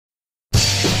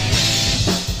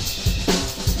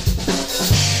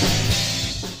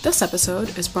This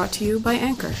episode is brought to you by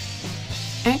Anchor.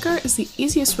 Anchor is the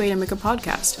easiest way to make a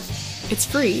podcast. It's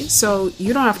free, so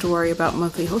you don't have to worry about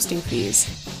monthly hosting fees.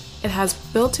 It has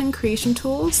built-in creation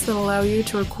tools that allow you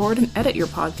to record and edit your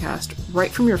podcast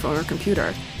right from your phone or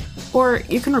computer. Or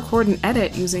you can record and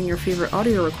edit using your favorite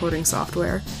audio recording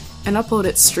software and upload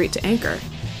it straight to Anchor.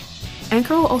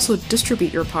 Anchor will also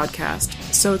distribute your podcast,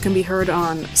 so it can be heard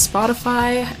on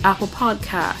Spotify, Apple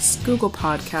Podcasts, Google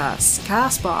Podcasts,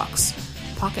 CastBox,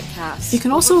 Pocket Casts. You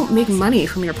can also make money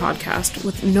from your podcast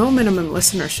with no minimum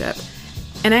listenership,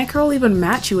 and Anchor will even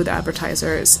match you with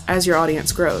advertisers as your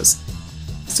audience grows.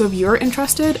 So if you're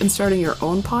interested in starting your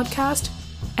own podcast,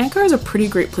 Anchor is a pretty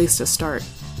great place to start.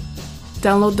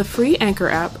 Download the free Anchor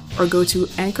app or go to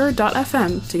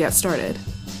anchor.fm to get started.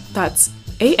 That's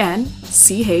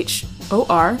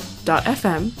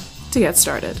ANCHOR.FM to get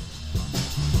started.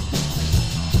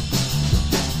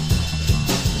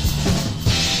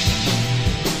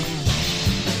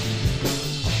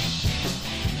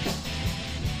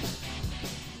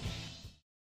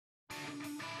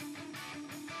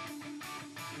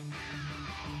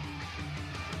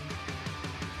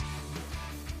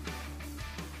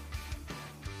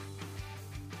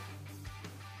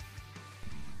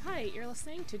 Hi, you're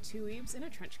listening to Two Weebs in a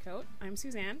Trench Coat. I'm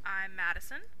Suzanne. I'm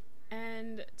Madison.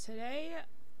 And today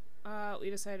we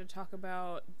decided to talk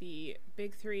about the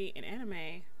big three in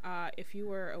anime. If you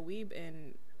were a weeb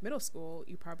in middle school,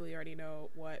 you probably already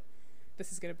know what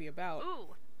this is going to be about.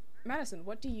 Ooh. Madison,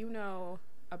 what do you know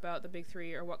about the big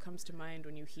three, or what comes to mind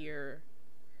when you hear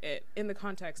it in the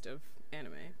context of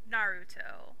anime?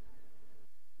 Naruto.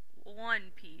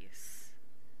 One Piece.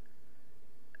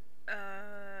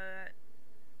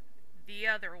 The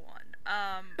other one.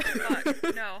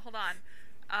 Fuck. No, hold on.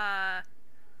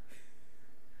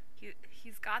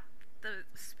 He's got the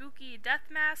spooky death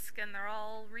mask and they're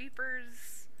all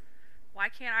Reapers. Why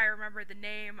can't I remember the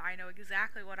name? I know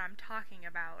exactly what I'm talking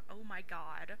about. Oh my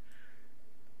god.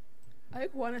 I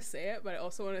want to say it, but I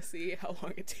also want to see how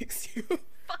long it takes you.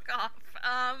 Fuck off.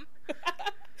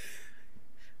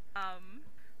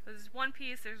 There's One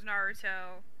Piece, there's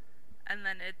Naruto, and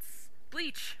then it's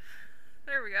Bleach.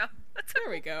 There we go.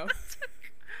 There we go. That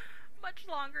took much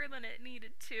longer than it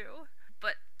needed to.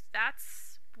 But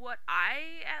that's what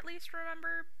I at least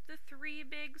remember the three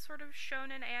big sort of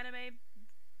shonen anime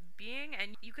being,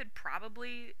 and you could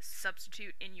probably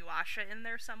substitute Inuyasha in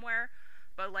there somewhere,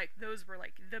 but like those were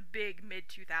like the big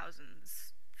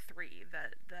mid-2000s three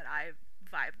that I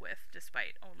vibe with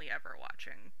despite only ever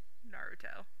watching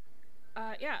Naruto.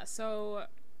 Yeah, so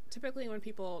typically when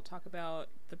people talk about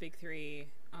the big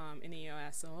three in the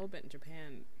US and a little bit in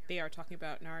Japan, they are talking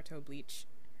about Naruto, Bleach,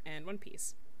 and One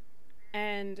Piece.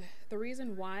 And the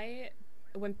reason why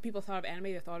when people thought of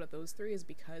anime, they thought of those three is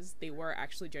because they were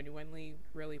actually genuinely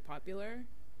really popular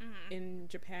in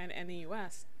Japan and the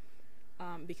US,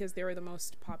 because they were the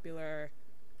most popular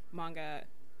manga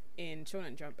in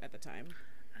Shonen Jump at the time.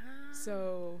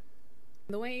 So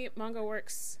the way manga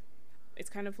works, it's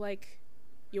kind of like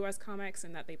US comics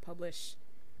in that they publish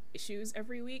issues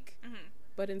every week,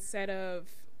 but instead of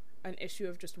an issue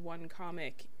of just one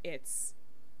comic, it's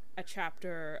a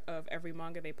chapter of every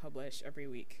manga they publish every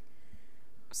week.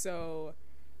 So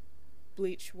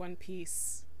Bleach, One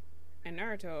Piece, and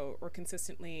Naruto were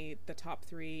consistently the top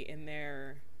three in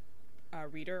their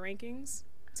reader rankings.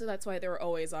 So that's why they were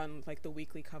always on like the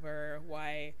weekly cover,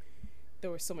 why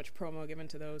there was so much promo given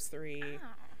to those three. Oh.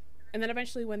 And then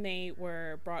eventually when they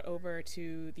were brought over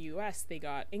to the US, they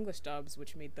got English dubs,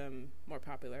 which made them more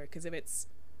popular. Because if it's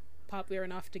popular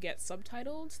enough to get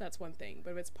subtitled, that's one thing.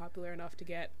 But if it's popular enough to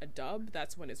get a dub,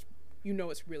 that's when it's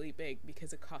really big,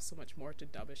 because it costs so much more to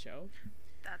dub a show.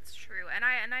 That's true. And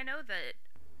I know that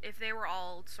if they were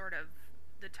all sort of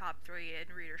the top three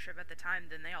in readership at the time,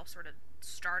 then they all sort of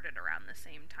started around the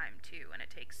same time too. And it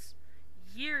takes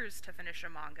years to finish a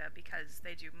manga because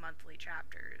they do monthly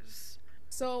chapters.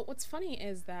 So what's funny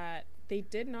is that they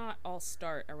did not all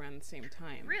start around the same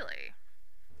time. Really?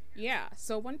 Yeah,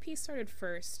 so One Piece started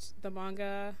first. The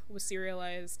manga was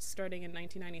serialized starting in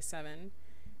 1997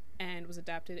 and was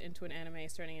adapted into an anime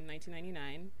starting in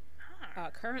 1999.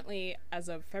 Currently, as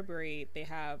of February, they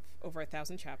have over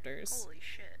 1,000 chapters. Holy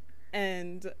shit.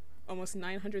 And almost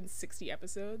 960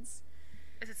 episodes.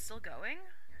 Is it still going?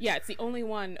 Yeah, it's the only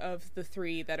one of the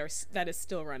three that is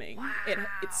still running. Wow.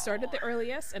 It started the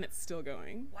earliest, and it's still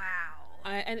going. Wow.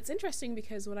 And it's interesting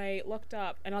because when I looked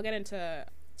up, and I'll get into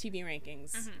TV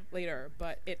rankings later,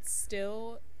 but it's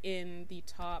still in the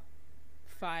top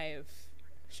 5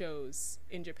 shows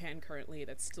in Japan currently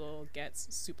that still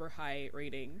gets super high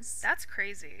ratings. That's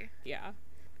crazy. Yeah.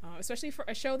 Especially for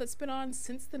a show that's been on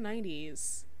since the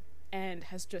 90s. and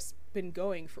has just been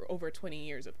going for over 20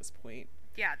 years at this point.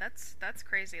 Yeah, that's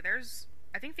crazy.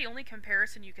 I think the only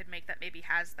comparison you could make that maybe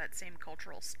has that same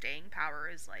cultural staying power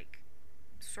is like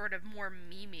sort of more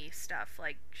memey stuff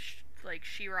like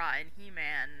She-Ra and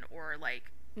He-Man, or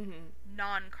like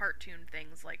non-cartoon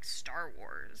things like Star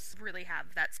Wars really have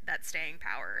that staying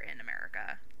power in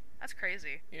America. That's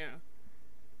crazy. Yeah.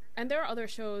 And there are other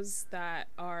shows that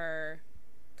are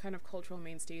kind of cultural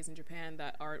mainstays in Japan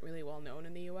that aren't really well known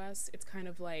in the US. It's kind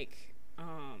of like,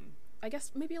 I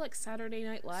guess maybe like Saturday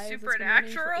Night Live.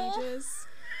 Supernatural? For ages.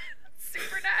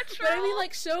 Supernatural? But I mean,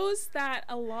 like, shows that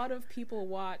a lot of people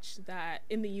watch that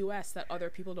in the US that other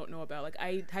people don't know about. Like,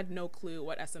 I had no clue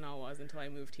what SNL was until I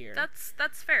moved here. That's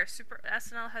fair.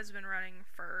 SNL has been running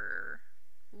for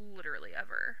literally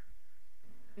ever.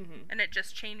 And it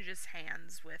just changes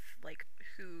hands with, like,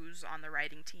 who's on the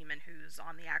writing team and who's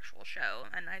on the actual show.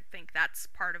 And I think that's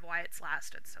part of why it's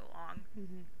lasted so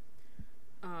long.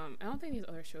 I don't think these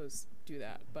other shows do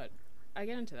that, but I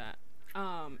get into that.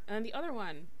 And the other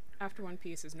one after One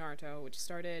Piece is Naruto, which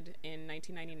started in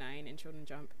 1999 in Shonen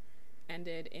Jump,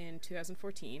 ended in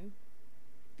 2014.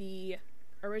 The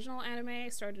original anime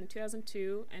started in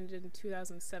 2002, ended in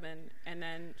 2007, and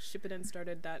then Shippuden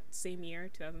started that same year,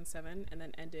 2007, and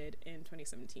then ended in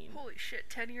 2017. Holy shit,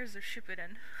 10 years of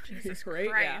Shippuden. Jesus Right?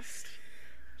 Christ.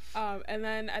 Yeah. And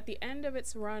then at the end of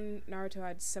its run, Naruto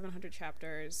had 700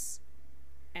 chapters,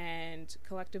 and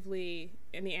collectively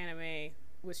in the anime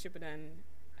with Shippuden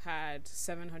had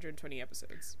 720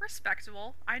 episodes.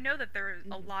 Respectable. I know that there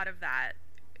a lot of that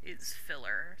is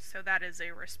filler, so that is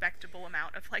a respectable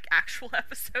amount of like actual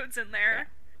episodes in there. Yeah.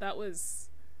 That was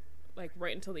like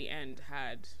right until the end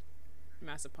had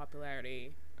massive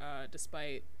popularity,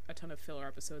 despite a ton of filler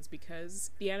episodes, because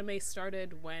the anime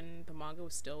started when the manga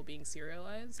was still being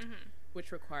serialized,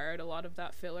 which required a lot of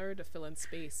that filler to fill in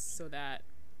space so that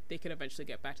they could eventually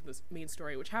get back to the main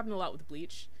story, which happened a lot with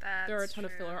Bleach. There are a ton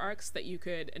of filler arcs that you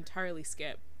could entirely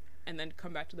skip and then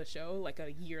come back to the show like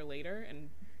a year later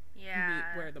and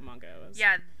meet where the manga was.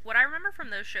 Yeah, what I remember from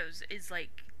those shows is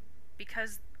like,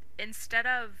 because instead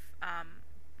of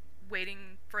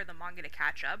waiting for the manga to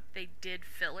catch up, they did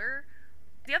filler.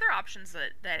 The other options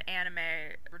that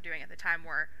anime were doing at the time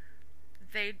were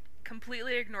they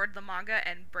completely ignored the manga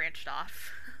and branched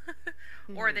off.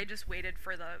 Or they just waited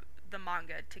for the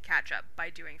manga to catch up by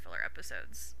doing filler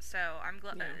episodes. So I'm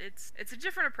glad that it's a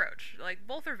different approach. Like,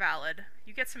 both are valid.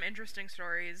 You get some interesting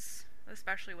stories,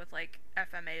 especially with like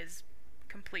FMA's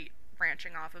complete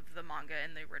branching off of the manga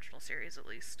in the original series, at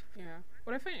least. Yeah.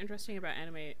 What I find interesting about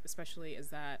anime especially is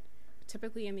that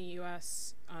typically in the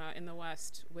US, in the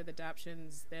West, with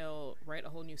adaptions, they'll write a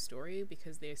whole new story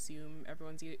because they assume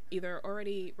everyone's either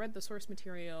already read the source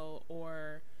material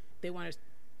or they want to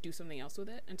do something else with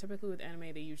it. And typically with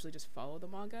anime, they usually just follow the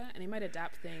manga, and they might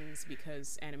adapt things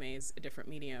because anime is a different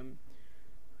medium.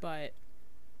 But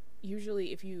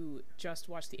usually if you just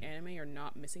watch the anime, you're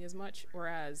not missing as much.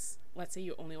 Whereas, let's say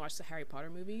you only watch the Harry Potter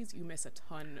movies, you miss a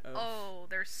ton of... Oh,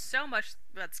 there's so much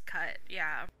that's cut,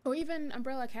 yeah. Or even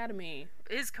Umbrella Academy.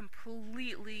 Is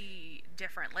completely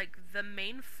different. Like, the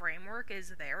main framework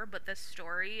is there, but the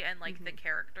story and, like, the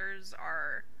characters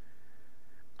are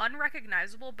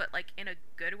unrecognizable, but like in a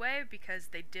good way, because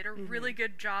they did a really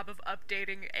good job of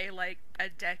updating a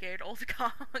decade old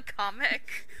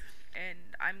comic. And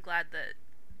I'm glad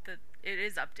that it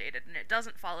is updated and it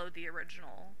doesn't follow the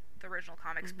original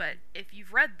comics. But if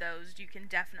you've read those, you can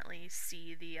definitely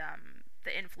see the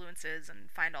influences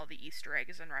and find all the Easter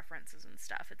eggs and references and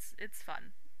stuff. It's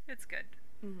fun. It's good.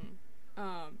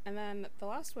 And then the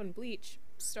last one, Bleach,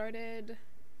 started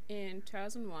in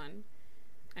 2001.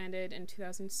 Ended in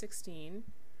 2016.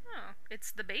 Oh,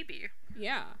 it's the baby.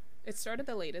 Yeah. It started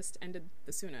the latest, ended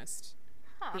the soonest.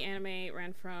 The anime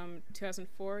ran from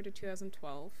 2004 to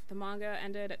 2012. The manga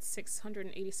ended at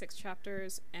 686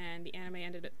 chapters, and the anime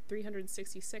ended at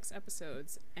 366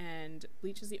 episodes. And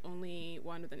Bleach is the only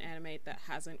one with an anime that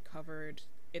hasn't covered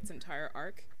its entire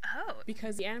arc. Oh.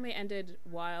 Because the anime ended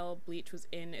while Bleach was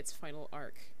in its final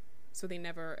arc. So they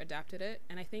never adapted it,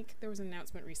 and I think there was an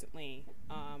announcement recently,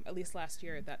 at least last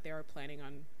year, that they are planning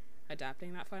on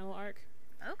adapting that final arc.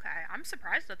 Okay, I'm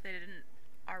surprised that they didn't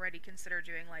already consider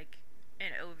doing like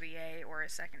an OVA or a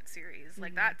second series.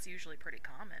 Like, that's usually pretty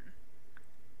common.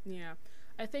 Yeah,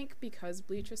 I think because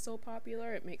Bleach is so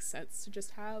popular, it makes sense to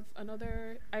just have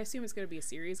another... I assume it's going to be a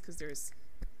series because there's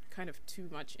kind of too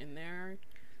much in there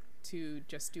to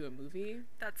just do a movie.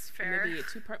 That's fair. Or maybe a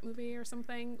 2-part movie or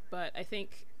something, but I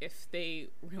think if they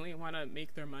really want to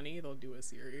make their money, they'll do a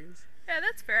series. Yeah,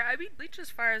 that's fair. I mean, Bleach,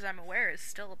 as far as I'm aware, is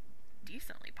still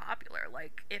decently popular.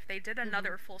 Like, if they did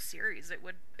another full series, it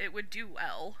would do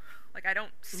well. Like, I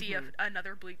don't see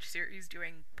another Bleach series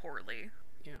doing poorly.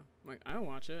 Yeah, like, I don't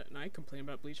watch it, and I complain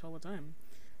about Bleach all the time.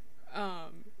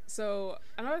 So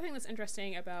another thing that's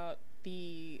interesting about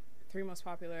the three most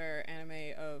popular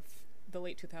anime of the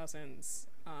late 2000s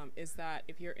is that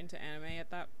if you're into anime at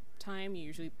that time, you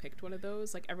usually picked one of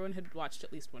those. Like, everyone had watched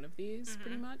at least one of these,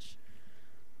 pretty much.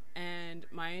 And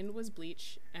mine was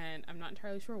Bleach, and I'm not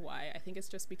entirely sure why. I think it's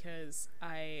just because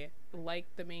I like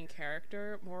the main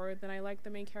character more than I like the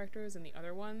main characters in the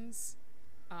other ones.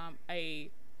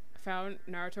 I found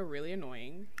Naruto really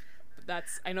annoying. But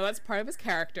I know that's part of his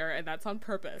character, and that's on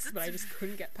purpose, but I just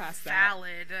couldn't get past that.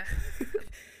 Valid.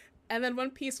 And then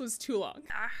One Piece was too long.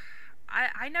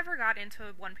 I never got into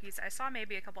One Piece. I saw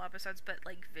maybe a couple episodes, but,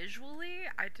 like, visually,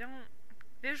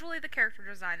 visually the character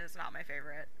design is not my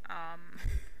favorite.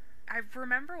 I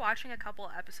remember watching a couple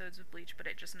episodes of Bleach, but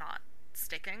it just not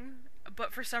sticking.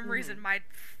 But for some reason, my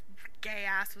gay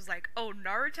ass was like, oh,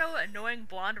 Naruto, annoying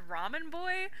blonde ramen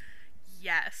boy?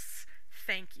 Yes.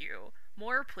 Thank you.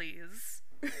 More, please.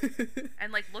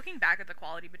 And, like, looking back at the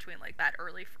quality between, like, that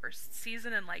early first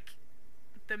season and, like,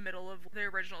 the middle of the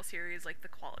original series, like, the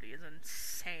quality is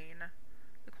insane.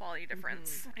 The quality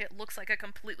difference. It looks like a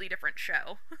completely different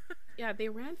show. Yeah, they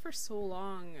ran for so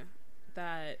long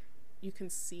that you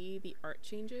can see the art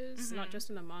changes, not just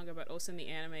in the manga, but also in the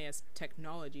anime as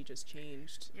technology just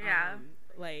changed. Yeah.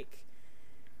 Like,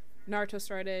 Naruto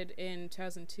started in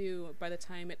 2002. By the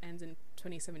time it ends in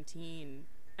 2017,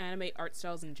 anime art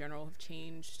styles in general have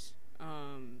changed.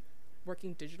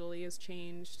 Working digitally has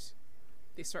changed.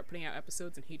 They start putting out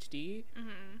episodes in HD.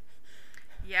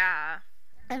 Yeah.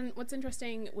 And what's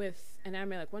interesting with an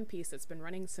anime like One Piece that's been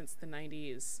running since the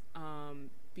 90s,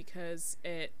 because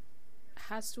it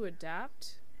has to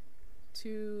adapt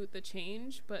to the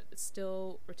change, but it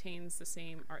still retains the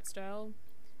same art style.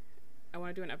 I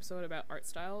want to do an episode about art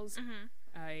styles.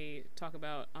 I talk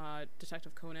about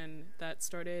Detective Conan that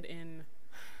started in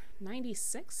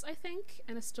 96, I think,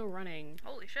 and is still running.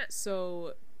 Holy shit.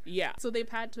 So, yeah. So they've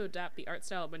had to adapt the art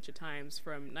style a bunch of times,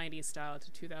 from 90s style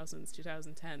to 2000s,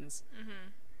 2010s.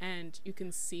 And you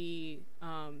can see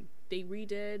they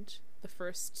redid the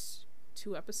first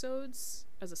 2 episodes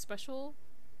as a special.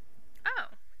 Oh.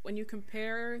 When you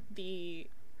compare the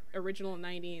original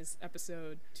 90s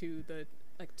episode to the,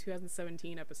 like,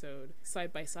 2017 episode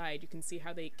side by side, you can see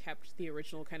how they kept the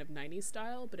original kind of 90s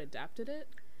style but adapted it,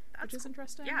 which is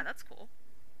interesting. Yeah, that's cool.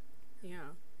 Yeah.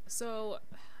 So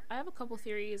I have a couple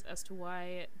theories as to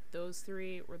why those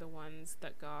 3 were the ones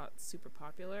that got super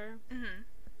popular.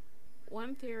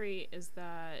 One theory is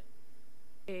that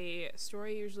a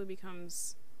story usually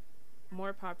becomes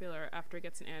more popular after it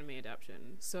gets an anime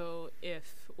adaptation. So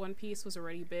if One Piece was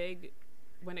already big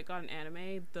when it got an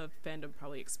anime, the fandom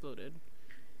probably exploded.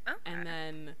 Okay. And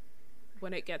then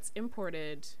when it gets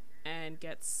imported and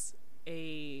gets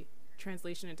a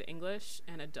translation into English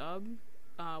and a dub,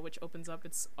 which opens up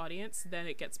its audience, then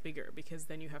it gets bigger, because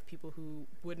then you have people who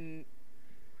wouldn't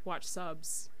watch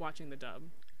subs watching the dub.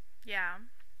 Yeah.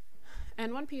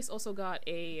 And One Piece also got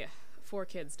a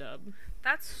 4Kids dub.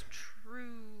 That's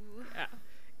true. Yeah.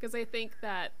 Because I think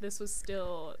that this was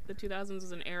still, the 2000s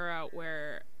was an era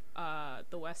where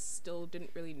the West still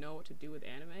didn't really know what to do with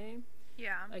anime.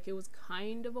 Yeah. Like, it was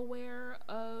kind of aware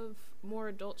of more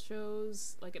adult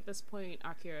shows. Like, at this point,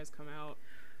 Akira has come out,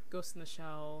 Ghost in the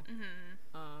Shell,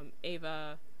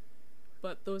 Ava.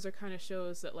 But those are kind of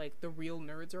shows that, like, the real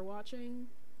nerds are watching.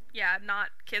 Yeah, not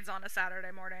kids on a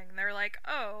Saturday morning. They're like,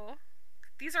 oh,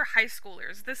 these are high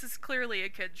schoolers. This is clearly a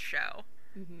kid's show.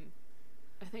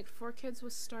 I think 4Kids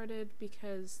was started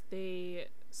because they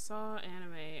saw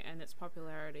anime and its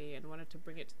popularity and wanted to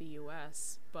bring it to the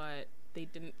US, but they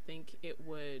didn't think it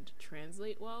would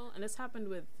translate well. And this happened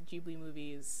with Ghibli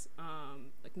movies.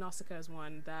 Like, Nausicaa is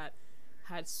one that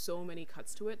had so many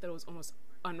cuts to it that it was almost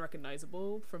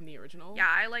unrecognizable from the original. Yeah,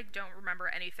 I, like, don't remember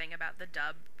anything about the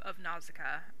dub of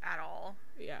Nausicaa at all.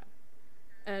 Yeah.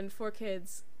 And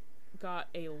 4Kids got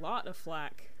a lot of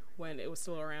flack when it was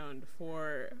still around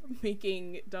for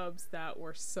making dubs that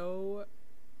were so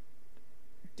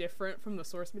different from the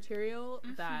source material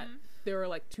that there were,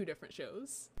 like, 2 different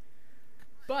shows.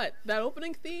 But that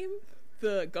opening theme,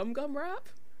 the Gum Gum rap,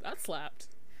 that slapped.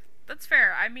 That's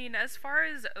fair. I mean, as far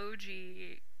as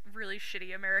OG really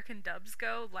shitty American dubs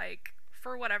go, like,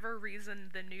 for whatever reason,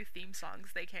 the new theme songs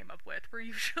they came up with were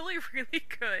usually really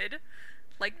good.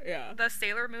 Like, the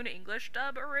Sailor Moon English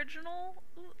dub original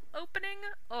opening,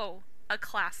 oh, a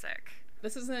classic.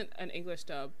 This isn't an English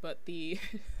dub, but the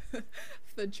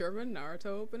The German Naruto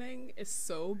opening is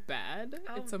so bad.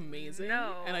 Oh, it's amazing.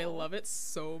 no. And I love it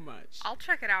so much. I'll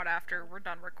check it out after we're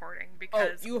done recording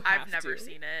because you I've have never to.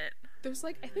 seen it. There's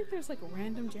like, I think there's like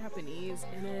random Japanese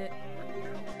in it.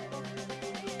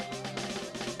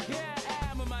 Here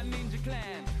I am with my ninja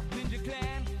clan. Ninja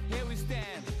clan, here we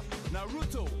stand.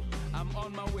 Naruto, I'm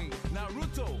on my way.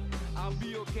 Naruto, I'll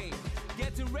be okay.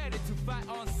 Getting ready to fight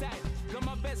on sight. Got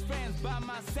my best friends by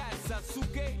my side.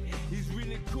 Sasuke, he's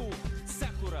really cool.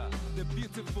 Sakura, the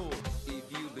beautiful.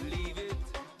 If you believe it,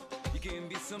 you can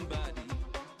be somebody.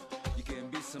 You can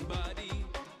be somebody.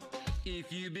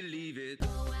 If you believe it.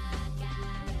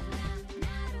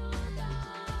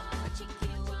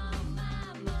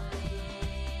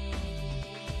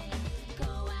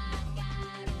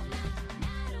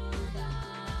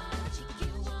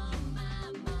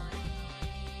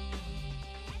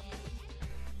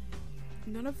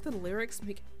 None of the lyrics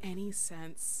make any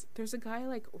sense. There's a guy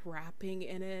like rapping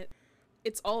in it.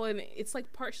 It's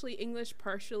like partially English,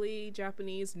 partially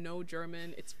Japanese, no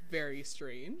German. It's very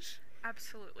strange.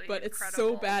 Absolutely. But incredible. it's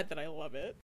so bad that I love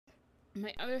it.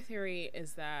 My other theory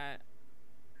is that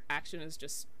action is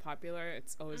just popular.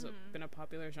 It's always been a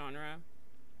popular genre.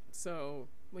 So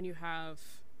when you have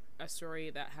a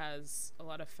story that has a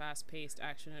lot of fast-paced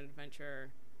action and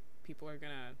adventure, people are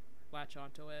gonna latch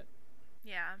onto it.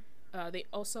 Yeah. They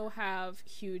also have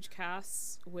huge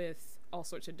casts with all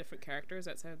sorts of different characters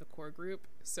outside of the core group.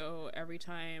 So every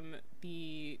time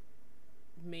the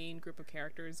main group of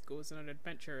characters goes on an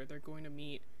adventure, they're going to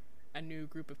meet a new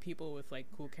group of people with like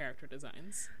cool character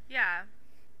designs. Yeah.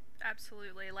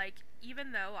 Absolutely. Like,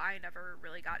 even though I never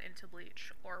really got into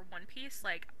Bleach or One Piece,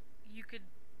 like,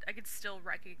 I could still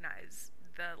recognize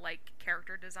the, like,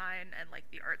 character design and, like,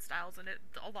 the art styles in it.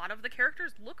 A lot of the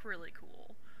characters look really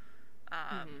cool.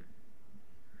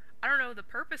 I don't know the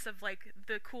purpose of, like,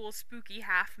 the cool spooky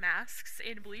half masks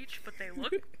in Bleach, but they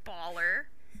look baller.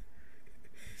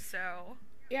 So...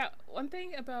 Yeah, one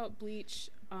thing about Bleach,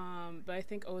 that I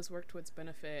think always worked to its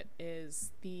benefit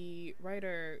is the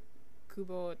writer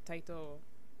Kubo Taito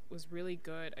was really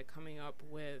good at coming up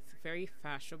with very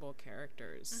fashionable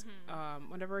characters.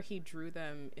 Whenever he drew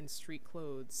them in street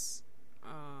clothes,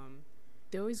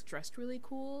 they always dressed really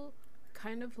cool,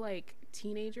 kind of like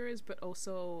teenagers, but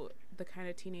also the kind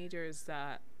of teenagers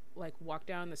that like walk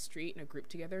down the street in a group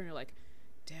together and you're like,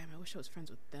 damn, I wish I was friends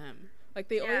with them. Like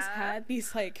they always had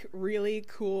these like really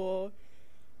cool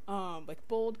like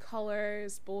bold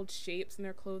colors, bold shapes in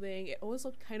their clothing. It always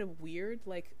looked kind of weird,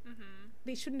 like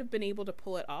they shouldn't have been able to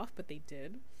pull it off, but they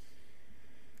did.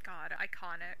 God,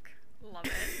 iconic. Love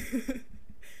it.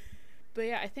 But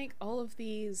yeah, I think all of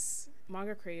these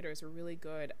manga creators were really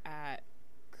good at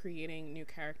creating new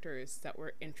characters that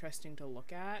were interesting to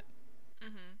look at.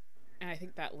 And I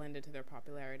think that lended to their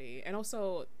popularity. And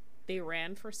also, they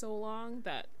ran for so long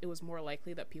that it was more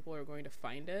likely that people are going to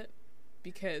find it.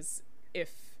 Because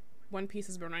if One Piece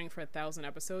has been running for 1,000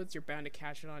 episodes, you're bound to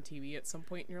catch it on TV at some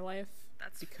point in your life.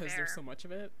 That's because fair. There's so much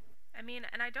of it. I mean,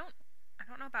 and I don't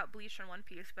know about Bleach and One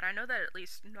Piece, but I know that at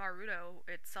least Naruto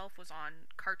itself was on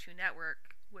Cartoon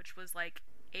Network, which was like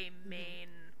a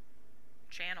main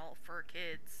channel for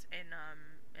kids in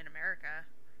America,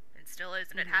 and still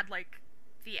is, and it had like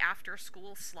the after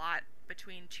school slot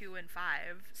between 2 and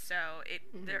 5, so it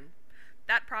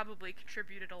that probably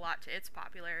contributed a lot to its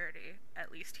popularity,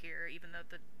 at least here, even though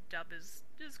the dub is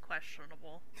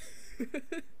questionable.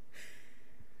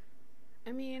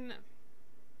 I mean,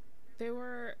 they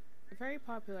were very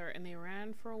popular and they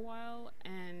ran for a while,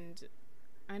 and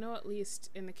I know at least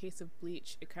in the case of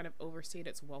Bleach, it kind of overstayed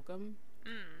its welcome.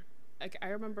 Like, I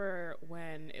remember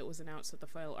when it was announced that the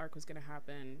final arc was going to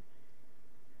happen,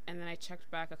 and then I checked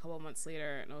back a couple months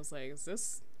later and I was like, is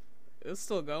this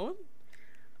still going?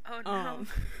 Oh no.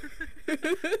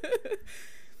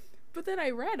 But then I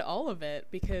read all of it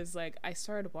because like I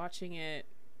started watching it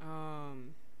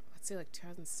let's say like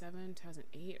 2007,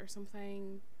 2008 or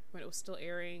something, when it was still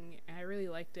airing, and I really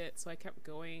liked it, so I kept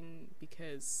going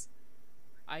because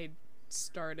I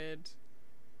started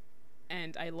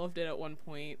and I loved it at one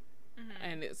point.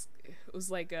 And it was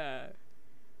like a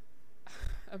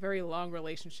very long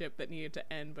relationship that needed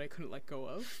to end, but I couldn't let go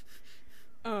of.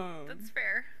 That's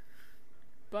fair.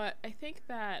 But I think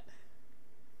that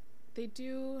they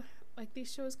do, like,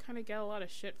 these shows kind of get a lot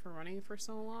of shit for running for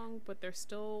so long, but they're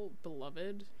still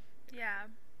beloved. Yeah.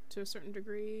 To a certain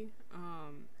degree.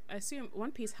 I assume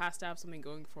One Piece has to have something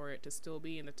going for it to still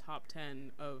be in the top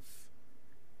 10 of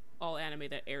all anime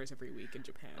that airs every week in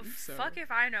Japan. So. Fuck if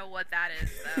I know what that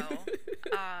is, though.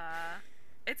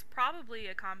 It's probably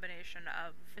a combination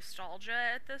of nostalgia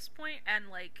at this point, and,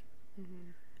 like,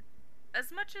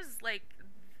 as much as, like,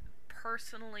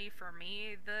 personally, for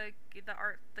me, the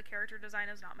character design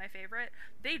is not my favorite.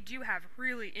 They do have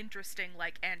really interesting,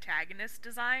 like, antagonist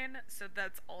design, so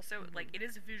that's also, like, it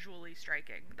is visually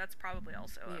striking. That's probably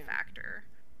also a factor.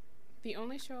 The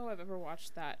only show I've ever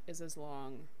watched that is as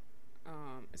long,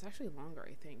 it's actually longer,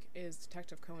 I think, is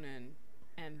Detective Conan,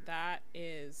 and that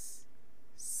is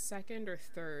second or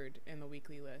third in the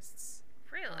weekly lists.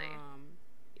 Really?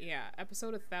 Yeah,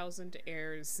 episode 1000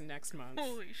 airs next month.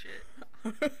 Holy shit.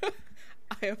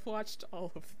 I have watched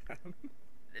all of them.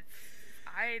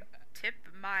 I tip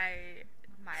my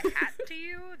hat to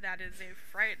you. That is a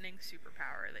frightening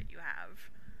superpower that you have.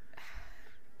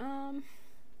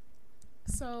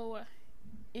 So,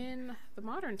 in the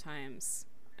modern times,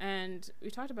 and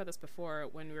we talked about this before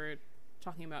when we were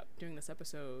talking about doing this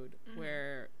episode,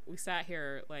 where we sat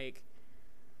here like,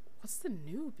 what's the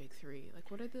new big three?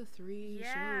 Like, what are the three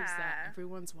shows that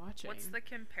everyone's watching? What's the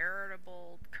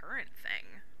comparable current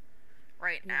thing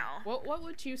right now? What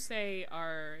would you say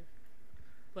are,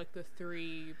 like, the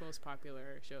three most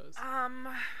popular shows? I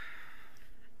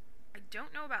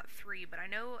don't know about three, but I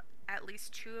know at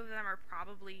least two of them are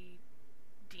probably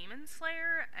Demon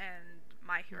Slayer and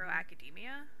My Hero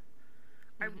Academia.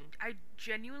 I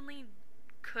genuinely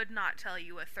could not tell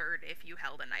you a third if you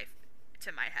held a knife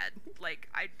to my head. Like,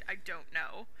 I don't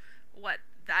know what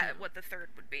the third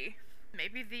would be.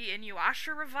 Maybe the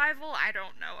Inuyasha revival? I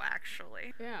don't know,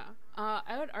 actually. Yeah.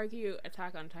 I would argue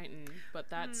Attack on Titan, but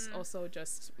that's also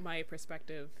just my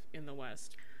perspective in the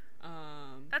West.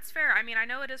 That's fair. I mean, I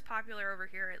know it is popular over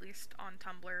here, at least on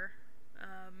Tumblr.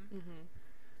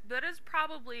 That is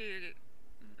probably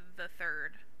the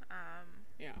third.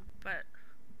 Yeah. But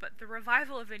the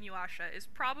revival of Inuyasha is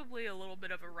probably a little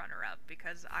bit of a runner-up,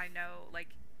 because I know, like,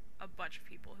 a bunch of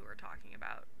people who are talking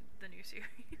about the new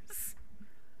series.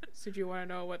 So do you want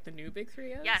to know what the new big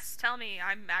three is? Yes, tell me.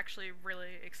 I'm actually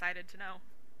really excited to know.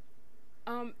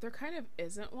 There kind of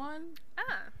isn't one.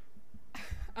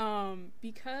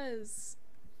 Because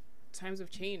times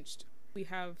have changed. We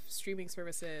have streaming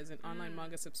services and online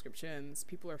manga subscriptions.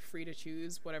 People are free to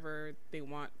choose whatever they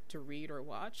want to read or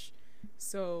watch.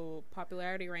 So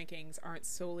popularity rankings aren't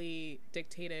solely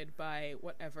dictated by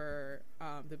whatever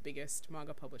the biggest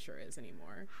manga publisher is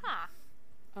anymore.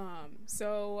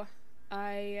 So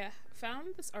I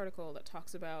found this article that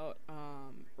talks about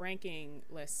ranking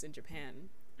lists in Japan,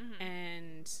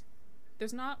 and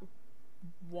there's not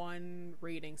one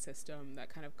rating system that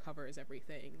kind of covers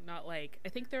everything. Not like, I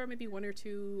think there are maybe one or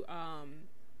two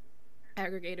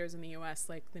aggregators in the US,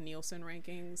 like the Nielsen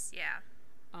rankings.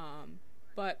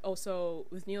 But also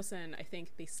with Nielsen, I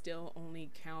think they still only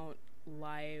count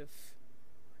live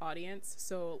audience.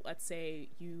 So let's say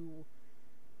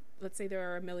there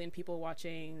are 1 million people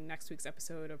watching next week's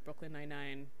episode of Brooklyn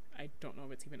Nine-Nine. I don't know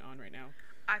if it's even on right now.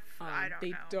 I don't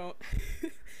know.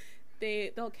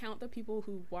 They'll count the people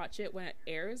who watch it when it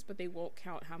airs, but they won't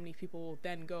count how many people will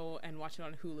then go and watch it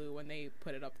on Hulu when they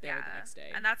put it up there the next day.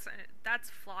 And that's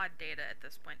flawed data at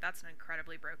this point. That's an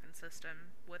incredibly broken system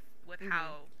with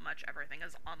how much everything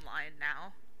is online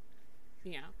now.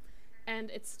 Yeah.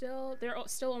 And they're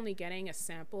still only getting a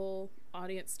sample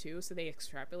audience too, so they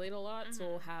extrapolate a lot.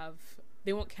 So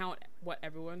they won't count what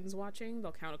everyone's watching.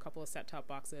 They'll count a couple of set-top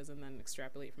boxes and then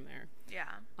extrapolate from there.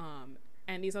 Yeah.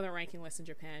 And these other ranking lists in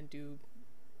Japan do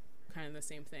kind of the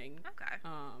same thing. Okay.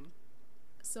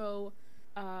 So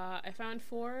I found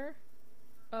 4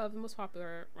 of the most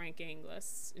popular ranking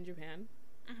lists in Japan.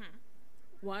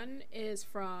 One is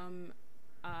from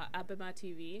Abema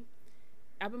TV.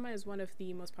 Abema is one of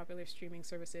the most popular streaming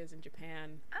services in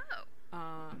Japan.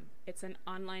 It's an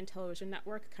online television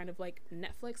network, kind of like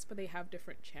Netflix, but they have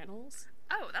different channels.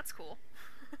 Oh, that's cool.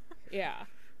 Yeah.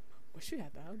 Wish we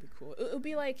had that. That would be cool. It would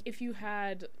be like if you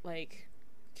had, like,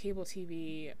 cable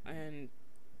TV and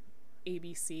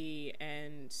ABC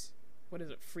and, what is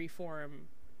it, Freeform,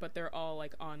 but they're all,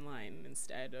 like, online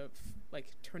instead of, like,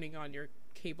 turning on your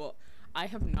cable. I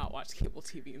have not watched cable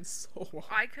TV in so long.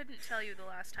 I couldn't tell you the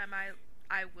last time I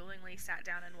willingly sat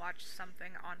down and watched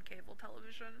something on cable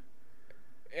television.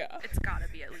 Yeah. It's gotta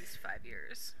be at least 5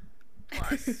 years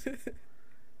plus.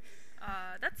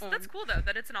 That's cool though,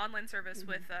 that it's an online service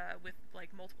with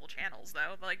like multiple channels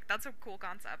though. Like, that's a cool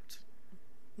concept.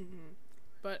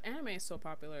 But anime is so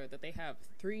popular that they have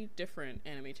 3 different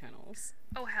anime channels.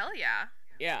 Oh, hell yeah.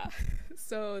 Yeah.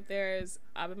 So there's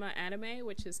Abema Anime,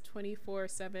 which is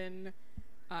 24/7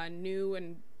 new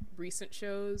and recent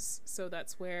shows. So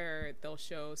that's where they'll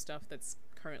show stuff that's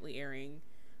currently airing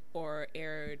or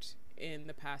aired in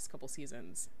the past couple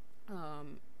seasons.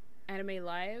 Anime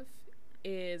Live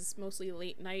is mostly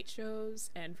late night shows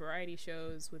and variety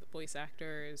shows with voice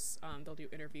actors. They'll do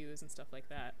interviews and stuff like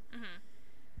that.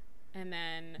 And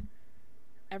then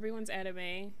Everyone's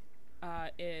Anime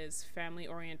is family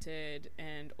oriented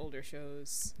and older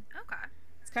shows. Okay.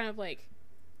 It's kind of like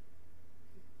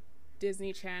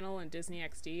Disney Channel and Disney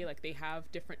XD. Like, they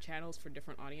have different channels for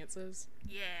different audiences.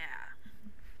 Yeah.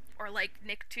 Or like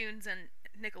Nicktoons and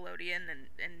Nickelodeon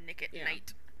and Nick at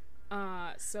Night.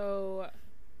 So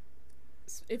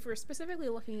if we're specifically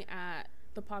looking at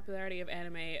the popularity of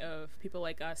anime of people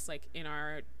like us, like in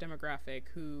our demographic,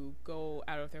 who go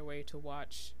out of their way to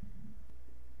watch,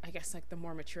 I guess, like the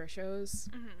more mature shows,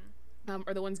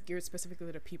 or the ones geared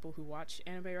specifically to people who watch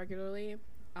anime regularly,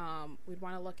 we'd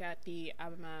want to look at the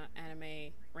ABEMA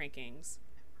anime rankings.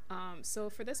 So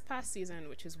for this past season,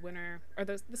 which is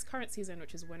this current season,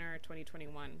 which is winter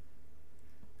 2021,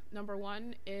 number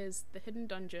 1 is The Hidden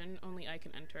Dungeon, Only I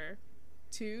Can Enter.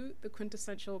 2, The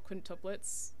Quintessential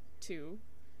Quintuplets 2.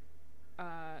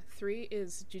 3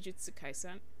 is Jujutsu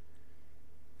Kaisen.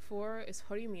 4 is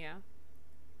Horimiya.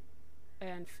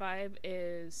 And 5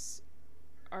 is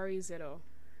Ari Zero,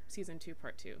 Season 2,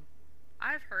 Part 2.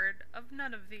 I've heard of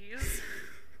none of these.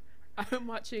 I'm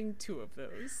watching 2 of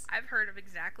those. I've heard of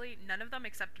exactly none of them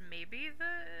except maybe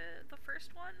the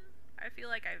first one. I feel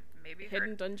like I've maybe heard...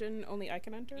 Hidden Dungeon, Only I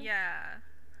Can Enter? Yeah.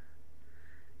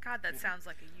 God, that sounds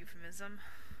like a euphemism.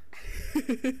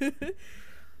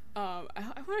 I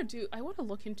want to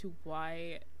look into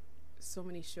why so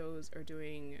many shows are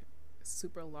doing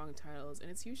super long titles,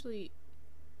 and it's usually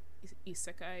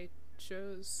isekai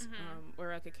shows,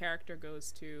 where like a character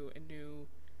goes to a new,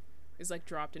 is like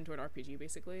dropped into an RPG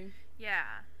basically.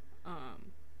 Yeah.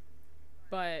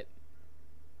 But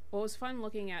what was fun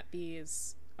looking at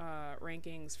these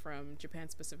rankings from Japan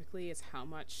specifically is how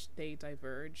much they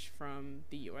diverge from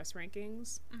the US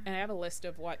rankings. And I have a list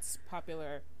of what's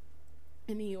popular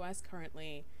in the US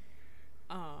currently,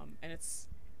 and it's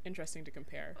interesting to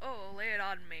compare. Oh, lay it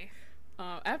on me.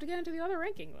 I have to get into the other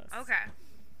ranking list. Okay.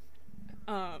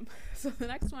 So the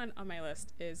next one on my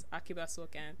list is Akiba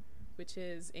Soken, which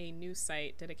is a news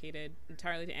site dedicated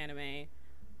entirely to anime.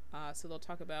 So they'll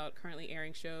talk about currently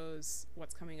airing shows,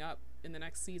 what's coming up in the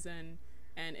next season,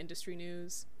 and industry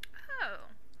news.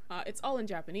 Oh. It's all in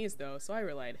Japanese though, so I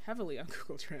relied heavily on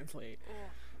Google Translate.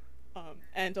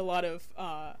 And a lot of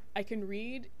I can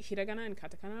read hiragana and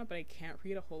katakana, but I can't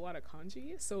read a whole lot of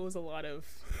kanji, so it was a lot of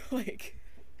like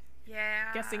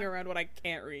guessing around what I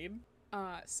can't read.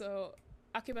 So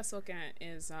Akiba Soken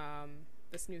is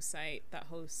this new site that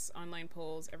hosts online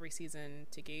polls every season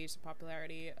to gauge the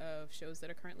popularity of shows that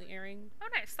are currently airing. Oh,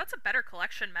 nice. That's a better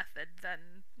collection method than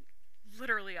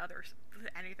literally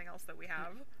anything else that we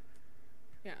have.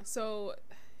 Yeah, so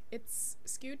it's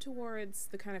skewed towards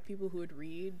the kind of people who would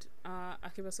read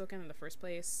Akiba Soken in the first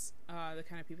place, the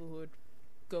kind of people who would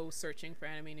go searching for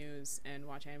anime news and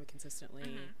watch anime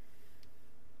consistently.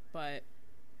 But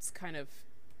it's kind of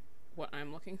what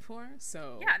I'm looking for,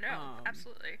 so... Yeah, no,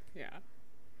 absolutely. Yeah.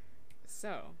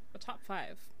 So, the top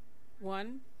 5.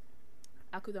 1,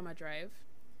 Akudama Drive.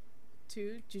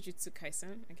 2, Jujutsu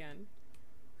Kaisen, again.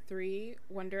 3,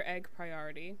 Wonder Egg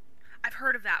Priority. I've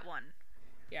heard of that one.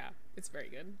 Yeah, it's very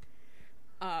good.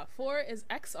 4 is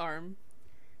X-Arm.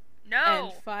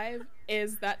 No! And 5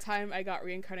 is That Time I Got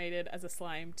Reincarnated as a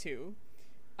Slime 2.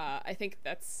 I think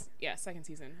that's, second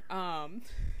season.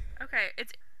 Okay,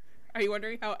 it's... Are you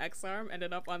wondering how X-Arm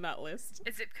ended up on that list?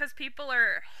 Is it because people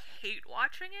hate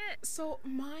watching it? So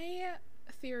my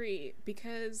theory,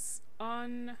 because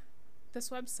on this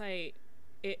website,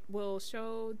 it will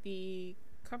show the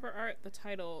cover art, the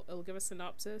title, it'll give a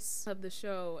synopsis of the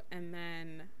show, and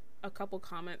then a couple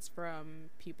comments from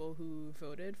people who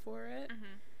voted for it.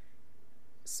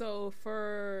 So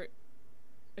for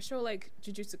a show like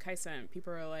Jujutsu Kaisen,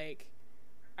 people are like,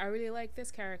 I really like this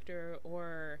character,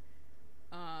 or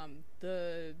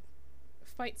the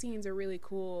fight scenes are really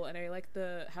cool, and I like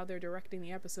how they're directing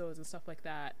the episodes and stuff like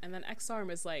that. And then X-Arm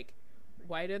is like,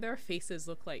 why do their faces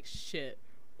look like shit?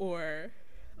 Or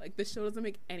like, this show doesn't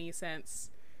make any sense.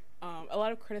 A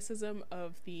lot of criticism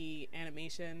of the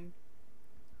animation,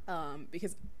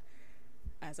 because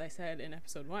as I said in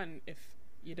episode 1, if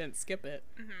you didn't skip it,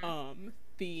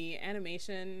 the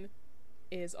animation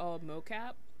is all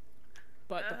mocap,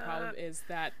 but the problem is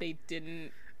that they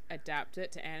didn't adapt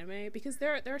it to anime, because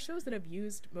there are shows that have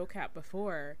used mocap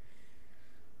before,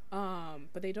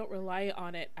 but they don't rely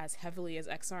on it as heavily as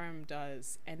X-Arm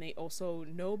does, and they also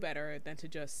know better than to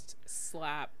just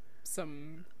slap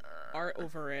some art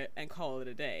over it and call it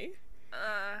a day.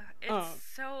 It's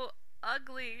so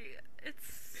ugly.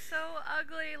 It's so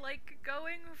ugly, like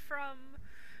going from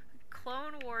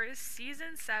Clone Wars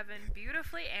Season 7,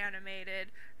 beautifully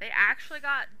animated. They actually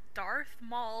got Darth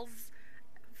Maul's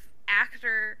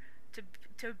actor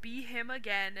to be him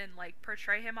again and like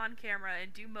portray him on camera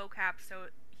and do mocap, so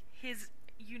his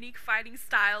unique fighting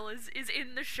style is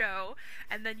in the show.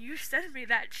 And then you sent me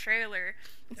that trailer,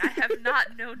 and I have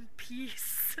not known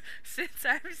peace since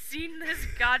I've seen this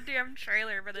goddamn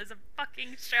trailer for this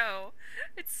fucking show.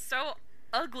 It's so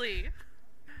ugly.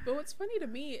 But what's funny to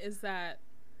me is that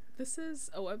this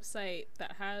is a website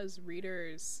that has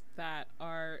readers that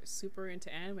are super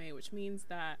into anime, which means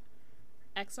that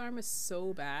X-Arm is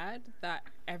so bad that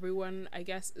everyone, I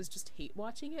guess, is just hate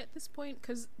watching it at this point,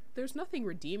 because there's nothing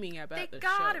redeeming about this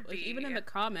show. Be. Like, even in the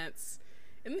comments,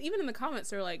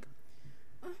 they're like,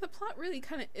 oh, the plot really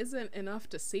kind of isn't enough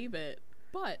to save it,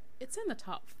 but it's in the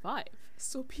top 5,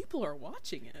 so people are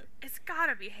watching it. It's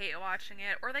gotta be hate watching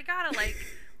it, or they gotta, like,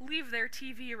 leave their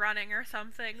TV running or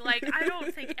something. Like, I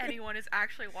don't think anyone is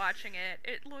actually watching it.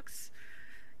 It looks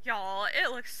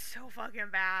so fucking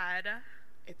bad.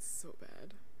 It's so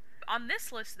bad. On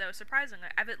this list, though, surprisingly,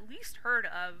 I've at least heard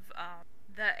of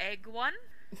the egg one.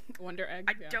 Wonder Egg?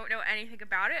 I don't know anything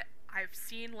about it. I've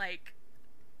seen, like,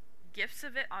 gifs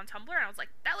of it on Tumblr, and I was like,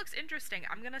 that looks interesting.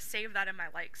 I'm gonna save that in my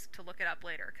likes to look it up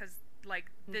later, because,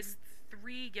 like, this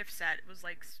 3 gift set was,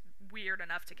 like, weird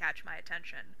enough to catch my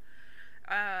attention.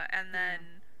 And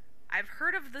then I've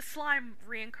heard of the slime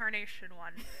reincarnation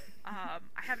one. I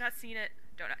have not seen it,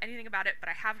 don't know anything about it, but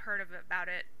I have heard about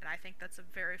it, and I think that's a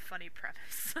very funny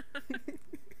premise.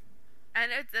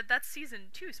 And that's season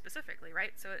 2 specifically,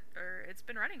 right? So it's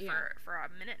been running for a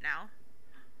minute now.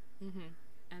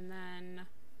 And then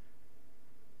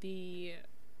the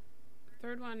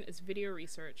third one is Video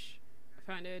Research,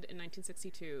 founded in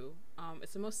 1962.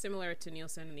 It's the most similar to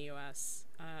Nielsen in the US,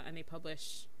 and they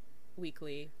publish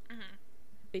weekly.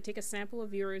 They take a sample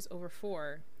of viewers over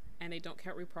 4, and they don't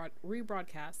count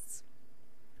rebroadcasts.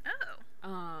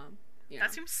 Oh. Yeah.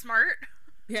 That seems smart.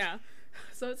 Yeah.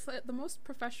 So it's like the most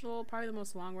professional, probably the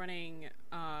most long-running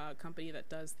company that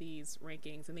does these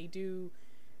rankings, and they do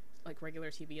like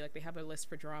regular TV. Like, they have a list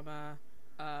for drama,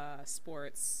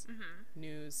 sports,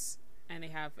 news, and they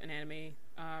have an anime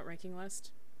ranking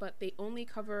list. But they only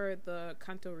cover the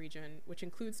Kanto region, which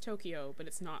includes Tokyo, but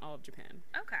it's not all of Japan.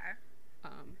 Okay.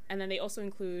 And then they also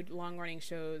include long-running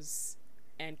shows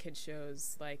and kids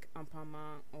shows like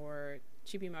Anpanman or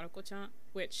Chibi Maruko-chan,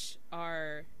 which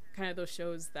are kind of those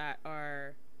shows that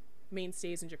are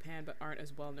mainstays in Japan but aren't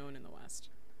as well known in the West.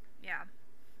 Yeah.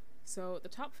 So the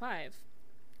top 5,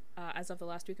 as of the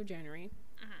last week of January,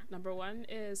 number 1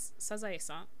 is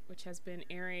Sazae-san, which has been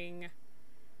airing,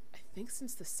 I think,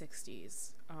 since the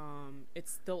 60s.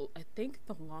 It's I think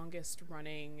the longest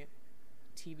running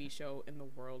TV show in the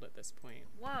world at this point.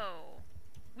 Whoa.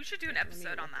 We should do an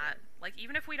episode on that. Like,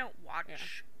 even if we don't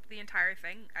watch the entire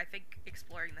thing, I think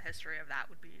exploring the history of that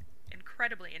would be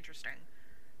incredibly interesting,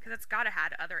 because it's gotta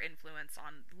had other influence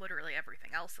on literally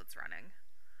everything else that's running.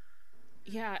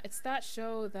 Yeah, it's that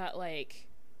show that, like,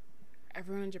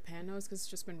 everyone in Japan knows because it's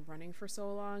just been running for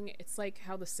so long. It's like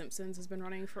how The Simpsons has been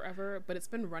running forever, but it's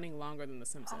been running longer than The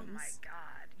Simpsons. Oh my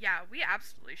god. Yeah, we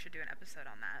absolutely should do an episode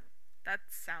on that. That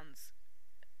sounds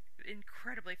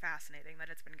incredibly fascinating that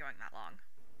it's been going that long.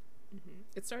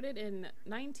 It started in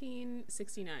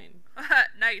 1969.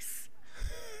 Nice.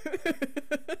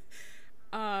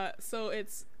 So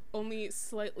it's only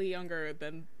slightly younger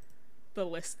than the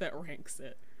list that ranks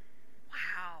it.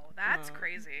 Wow, that's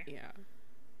crazy.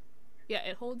 Yeah,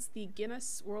 it holds the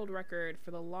Guinness World Record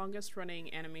for the longest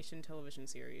running animation television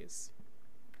series.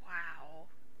 Wow.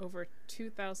 Over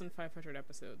 2,500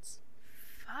 episodes.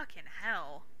 Fucking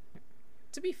hell.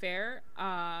 To be fair,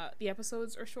 the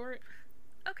episodes are short.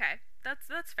 Okay,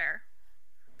 that's fair.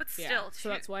 But still, yeah, so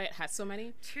that's why it has so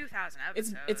many. 2,000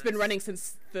 episodes. It's been running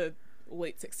since the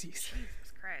late 60s.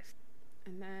 Jesus Christ.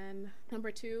 And then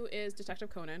number 2 is Detective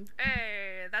Conan.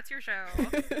 Hey, that's your show.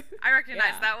 I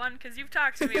recognize that one because you've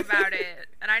talked to me about it,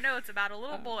 and I know it's about a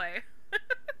little boy.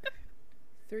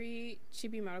 3,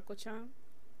 Chibi Maruko-chan.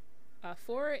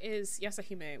 4 is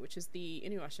Yasahime, which is the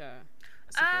Inuyasha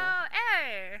sequel. Oh,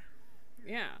 hey!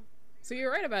 Yeah. So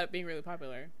you're right about it being really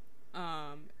popular.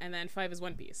 And then 5 is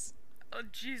One Piece. Oh,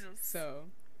 Jesus. So,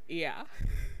 yeah.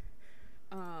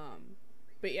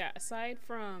 But yeah, aside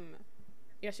from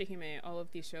Yashahime, all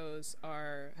of these shows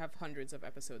have hundreds of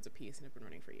episodes apiece and have been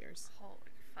running for years. Holy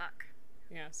fuck.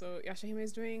 Yeah, so Yashahime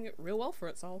is doing real well for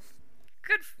itself.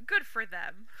 Good for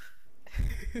them.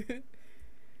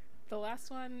 The last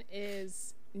one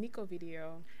is Nico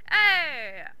Video.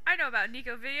 Hey! I know about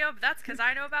Nico Video, but that's because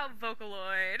I know about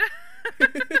Vocaloid.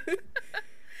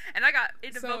 And I got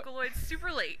into Vocaloid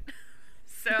super late.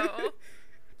 So, so.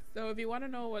 So if you want to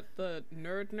know what the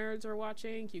nerds are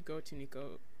watching, you go to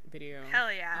Nico Video.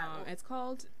 Hell yeah. It's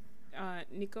called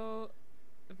Nico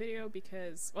Video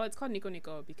because, well, it's called Nico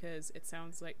Nico because it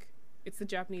sounds like it's the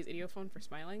Japanese idiophone for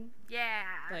smiling. Yeah.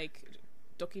 Like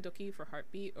Doki Doki for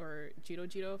heartbeat or Jiro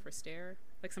Jiro for stare.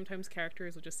 Like sometimes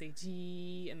characters will just say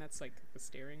G and that's like the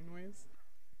staring noise.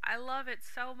 I love it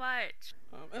so much.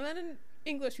 And then in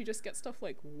English we just get stuff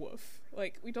like woof.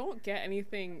 Like we don't get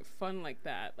anything fun like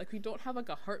that. Like we don't have like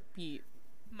a heartbeat.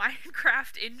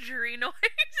 Minecraft injury noise.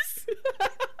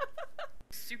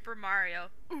 Super Mario.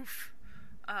 Oof.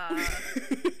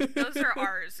 Those are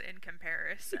ours in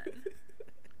comparison.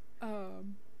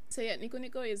 So yeah, Nico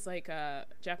Nico is like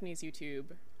Japanese YouTube.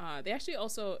 They actually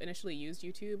also initially used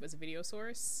YouTube as a video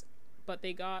source, but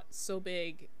they got so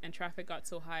big and traffic got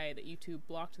so high that YouTube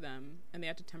blocked them and they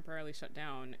had to temporarily shut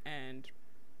down and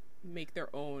make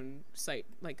their own site.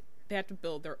 Like they had to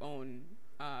build their own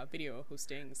video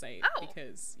hosting site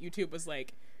because YouTube was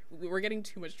like, we're getting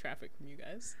too much traffic from you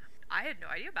guys. I had no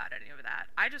idea about any of that.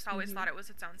 I just always thought it was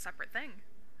its own separate thing.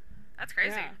 That's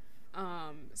crazy. Yeah.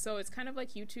 So it's kind of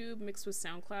like YouTube mixed with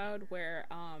SoundCloud where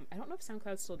I don't know if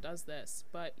SoundCloud still does this,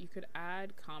 but you could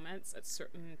add comments at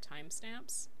certain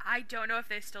timestamps. I don't know if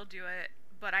they still do it,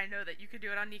 but I know that you could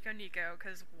do it on Nico Nico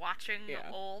because watching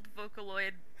old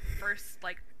Vocaloid first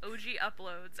like OG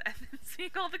uploads and then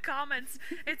seeing all the comments,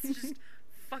 it's just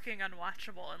fucking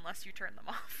unwatchable unless you turn them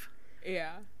off.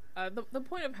 Yeah. The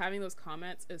point of having those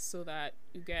comments is so that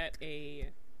you get the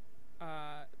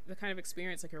kind of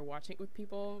experience like you're watching it with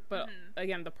people, but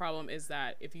again the problem is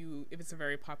that if it's a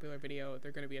very popular video, there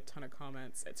are going to be a ton of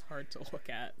comments. It's hard to look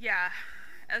at. Yeah,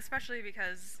 especially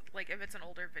because like if it's an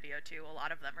older video too, a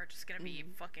lot of them are just going to be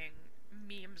fucking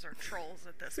memes or trolls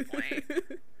at this point.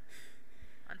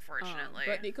 Unfortunately.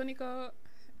 But Nico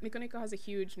Nico has a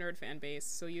huge nerd fan base,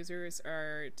 so users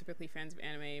are typically fans of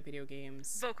anime, video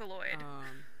games, Vocaloid.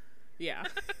 Yeah.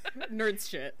 Nerds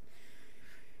shit.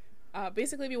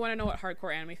 Basically, if you want to know what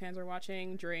hardcore anime fans are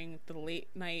watching during the late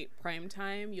night prime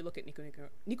time, you look at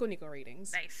Nico Nico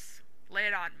ratings. Nice. Lay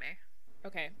it on me.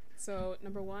 Okay, so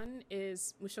number 1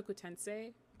 is Mushoku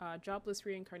Tensei, Jobless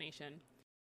Reincarnation.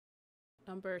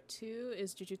 Number 2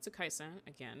 is Jujutsu Kaisen,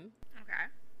 again.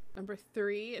 Okay. Number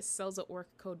 3 is Cells at Work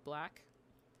Code Black.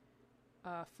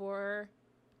 4,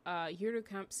 Yuru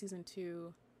Camp Season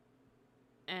 2.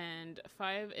 And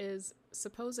 5 is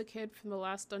Suppose a Kid from the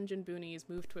Last Dungeon Boonies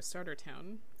Moved to a Starter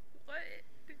Town. What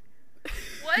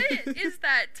is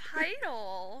that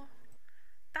title?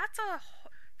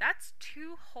 That's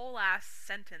 2 whole ass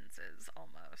sentences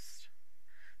almost.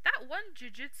 That one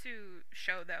Jujutsu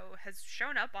show though has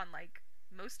shown up on like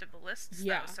most of the lists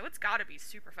though, so it's gotta be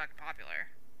super fucking popular.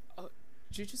 Oh,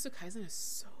 Jujutsu Kaisen is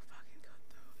so fucking good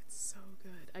though. It's so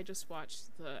good. I just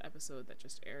watched the episode that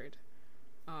just aired.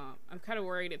 I'm kind of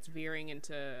worried it's veering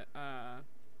into,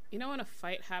 you know when a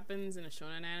fight happens in a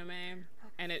shonen anime,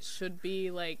 and it should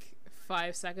be, like,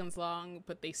 5 seconds long,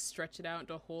 but they stretch it out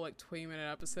into a whole, like,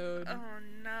 20-minute episode? Oh,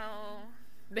 no.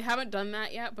 They haven't done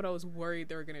that yet, but I was worried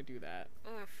they were gonna do that.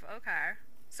 Oof, okay.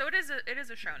 So it is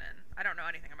a shonen. I don't know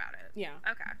anything about it. Yeah.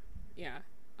 Okay. Yeah.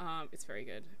 It's very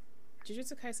good.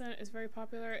 Jujutsu Kaisen is very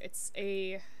popular. It's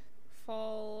a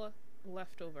fall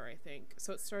leftover, I think.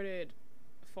 So it started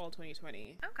fall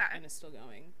 2020 and is still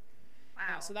going.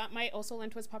 Wow. So that might also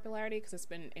lend to its popularity because it's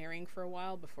been airing for a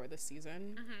while before this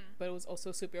season, but it was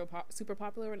also super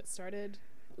popular when it started.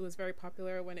 It was very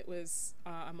popular when it was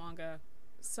a manga.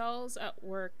 Cells at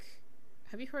Work,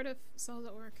 have you heard of Cells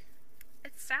at Work?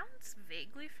 It sounds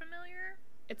vaguely familiar.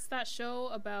 It's that show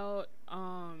about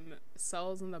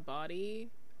cells in the body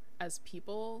as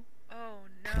people. Oh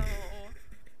no.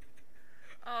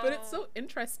 But it's so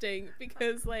interesting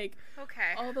because, like,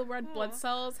 all the red blood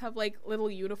cells have, like, little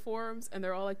uniforms, and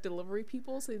they're all, like, delivery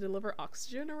people, so they deliver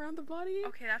oxygen around the body.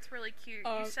 Okay, that's really cute.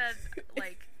 You said,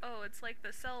 like, oh, it's like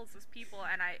the cells as people,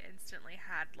 and I instantly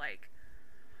had, like,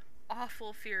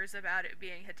 awful fears about it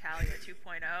being Hetalia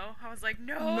 2.0. I was like,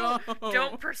 no,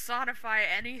 don't personify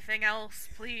anything else,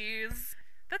 please.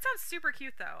 That sounds super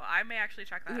cute, though. I may actually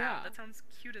check that out. That sounds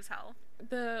cute as hell.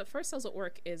 The first Cells at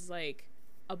Work is, like,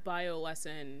 a bio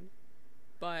lesson,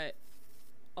 but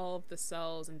all of the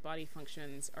cells and body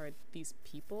functions are these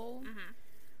people.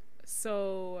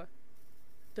 So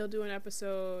they'll do an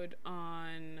episode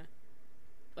on,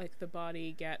 like, the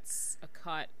body gets a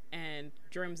cut and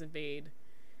germs invade,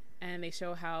 and they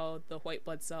show how the white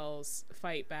blood cells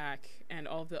fight back and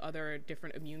all the other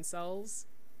different immune cells,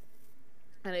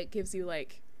 and it gives you,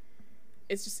 like,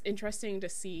 it's just interesting to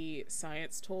see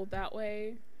science told that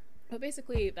way. But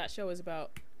basically, that show is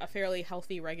about a fairly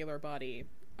healthy, regular body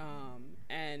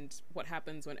and what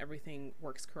happens when everything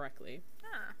works correctly.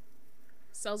 Huh.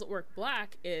 Cells at Work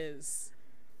Black is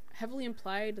heavily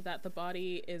implied that the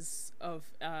body is of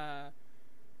a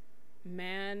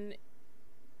man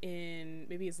in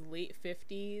maybe his late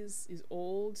 50s. He's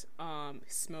old,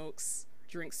 smokes,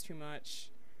 drinks too much,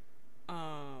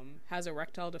 has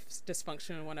erectile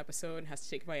dysfunction in one episode and has to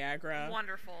take Viagra.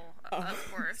 Wonderful,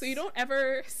 of course. So you don't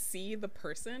ever see the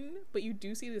person, but you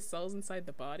do see the cells inside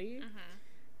the body. Mm-hmm.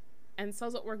 And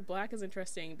Cells at Work Black is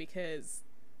interesting because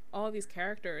all of these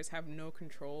characters have no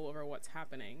control over what's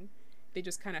happening. They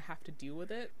just kind of have to deal with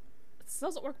it.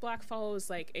 Cells at Work Black follows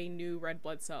like a new red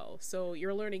blood cell, so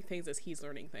you're learning things as he's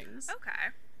learning things. Okay.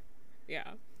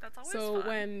 Yeah. That's always so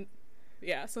fun.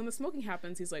 So when the smoking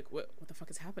happens, he's like, what the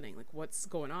fuck is happening? Like, what's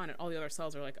going on? And all the other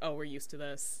cells are like, oh, we're used to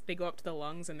this. They go up to the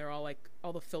lungs and they're all like,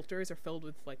 all the filters are filled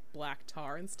with like black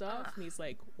tar and stuff. Ugh. And he's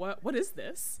like, what is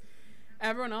this?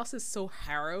 Everyone else is so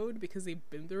harrowed because they've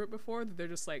been through it before that they're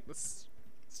just like, this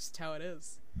is just how it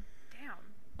is. Damn.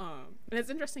 And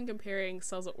it's interesting comparing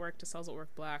Cells at Work to Cells at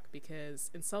Work Black, because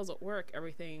in Cells at Work,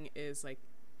 everything is like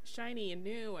shiny and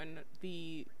new, and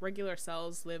the regular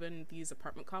cells live in these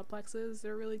apartment complexes.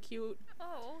 They're really cute.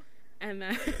 Oh. And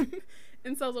then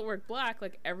in Cells at Work Black,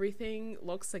 like everything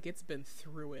looks like it's been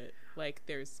through it. Like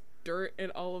there's dirt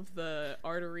in all of the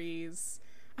arteries,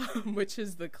 which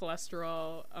is the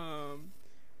cholesterol.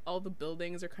 All the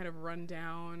buildings are kind of run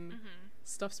down. Mm-hmm.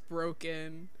 Stuff's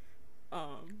broken. I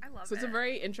love so it's it. a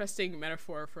very interesting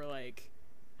metaphor for like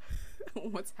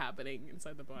what's happening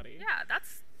inside the body. Yeah,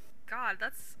 that's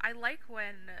I like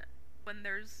when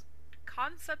there's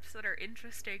concepts that are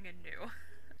interesting and new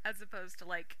as opposed to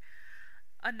like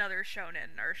another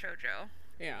shonen or shoujo.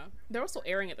 Yeah. They're also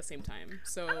airing at the same time.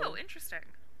 So Oh, interesting.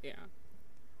 yeah.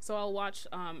 So I'll watch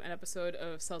an episode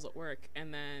of Cells at Work,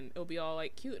 and then it'll be all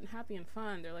like cute and happy and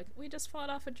fun. They're like, we just fought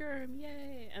off a germ,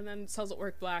 yay! And then Cells at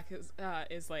Work Black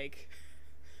is like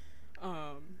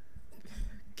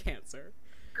cancer.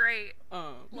 Great.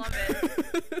 Love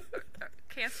it.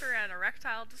 Cancer and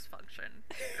erectile dysfunction.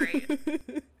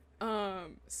 Great.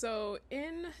 So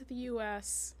in the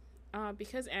US,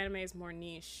 because anime is more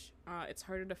niche, it's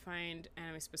harder to find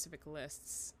anime-specific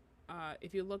lists.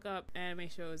 If you look up anime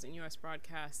shows in US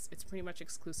broadcasts, it's pretty much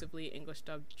exclusively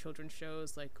English-dubbed children's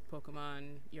shows like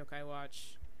Pokemon, Yokai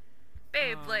Watch.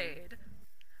 Beyblade.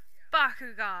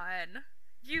 Bakugan.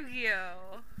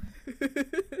 Yu-Gi-Oh!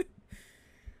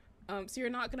 So you're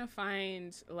not gonna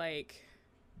find, like,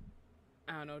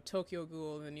 I don't know, Tokyo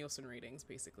Ghoul in the Nielsen ratings,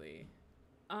 basically.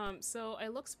 So I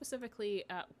looked specifically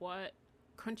at what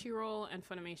Crunchyroll and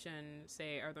Funimation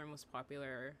say are their most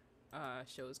popular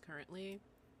shows currently.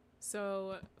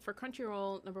 So for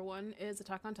Crunchyroll, number 1 is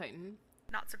Attack on Titan.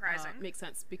 Not surprising. Makes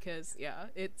sense because, yeah,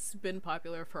 it's been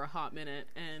popular for a hot minute,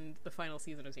 and the final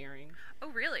season is airing. Oh,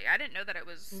 really? I didn't know that it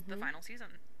was the final season.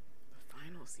 The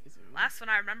final season? Last one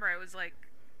I remember, I was like,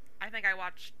 I think I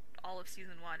watched all of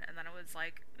season 1, and then I was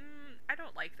like, I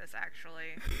don't like this,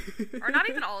 actually. Or not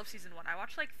even all of season 1. I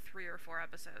watched like 3 or 4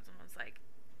 episodes and was like,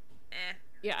 eh.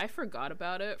 Yeah, I forgot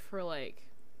about it for like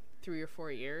 3 or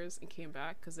 4 years and came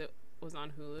back because it was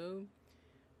on Hulu.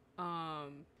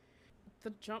 The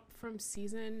jump from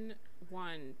season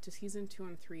 1 to season 2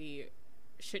 and 3,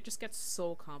 shit just gets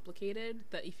so complicated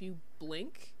that if you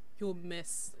blink, you'll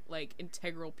miss like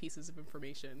integral pieces of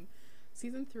information.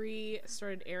 Season 3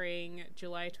 started airing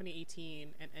July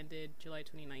 2018 and ended July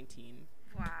 2019.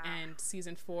 Wow. And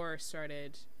season 4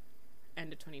 started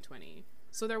end of 2020.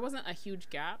 So there wasn't a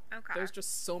huge gap. Okay. There's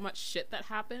just so much shit that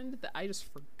happened that I just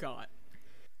forgot.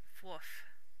 Woof.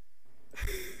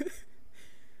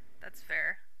 That's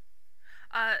fair.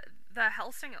 The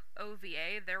Hellsing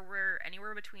OVA, there were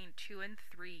anywhere between 2 and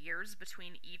 3 years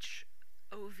between each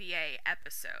OVA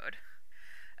episode.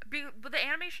 But the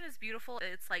animation is beautiful.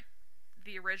 It's like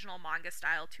the original manga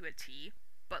style to a T.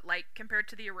 But like compared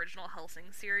to the original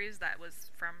Hellsing series that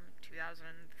was from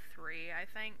 2003, I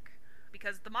think,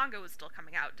 because the manga was still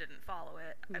coming out, didn't follow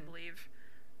it, I believe.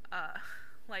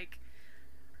 Like,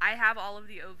 I have all of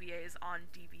the OVAs on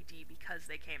DVD because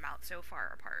they came out so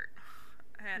far apart.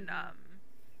 And,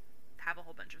 have a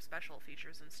whole bunch of special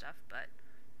features and stuff, but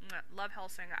love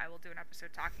Hellsing. I will do an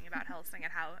episode talking about Hellsing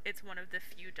and how it's one of the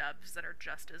few dubs that are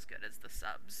just as good as the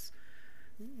subs.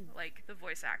 Like, the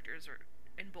voice actors are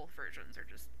in both versions are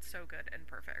just so good and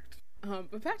perfect.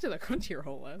 But back to the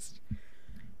Crunchyroll list.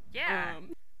 Yeah.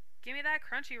 Give me that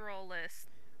Crunchyroll list.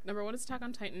 Number 1 is Attack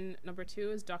on Titan. Number 2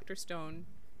 is Dr. Stone.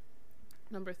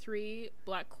 Number 3,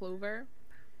 Black Clover.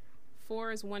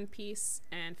 4 is One Piece.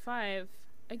 And 5,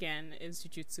 again, is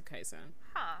Jujutsu Kaisen.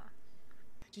 Huh.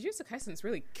 Jujutsu Kaisen's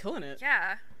really killing it.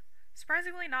 Yeah.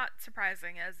 Surprisingly not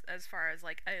surprising as far as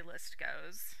like a list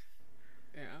goes.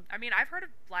 Yeah. I mean, I've heard of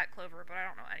Black Clover, but I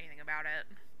don't know anything about it.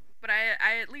 But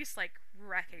I at least like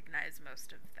recognize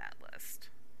most of that list.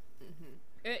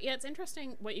 Yeah, it's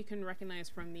interesting what you can recognize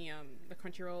from the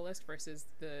Crunchyroll list versus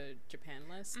the Japan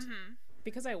list.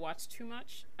 Because I watch too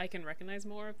much, I can recognize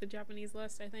more of the Japanese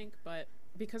list, I think. But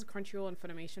because Crunchyroll and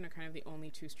Funimation are kind of the only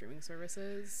two streaming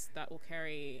services that will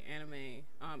carry anime,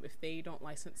 if they don't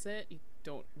license it, you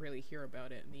don't really hear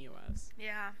about it in the US.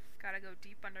 Yeah, gotta go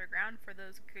deep underground for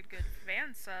those good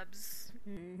fan subs.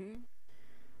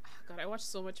 God, I watched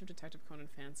so much of Detective Conan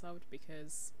fan subbed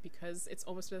because it's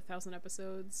almost 1,000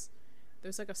 episodes.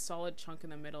 There's like a solid chunk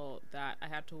in the middle that I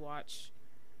had to watch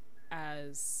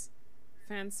as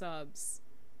fan subs,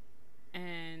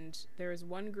 and there's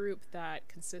one group that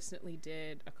consistently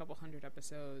did a couple hundred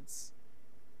episodes,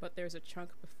 but there's a chunk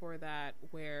before that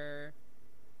where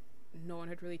no one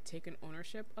had really taken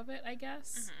ownership of it, I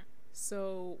guess.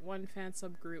 So one fan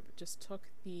sub group just took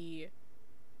the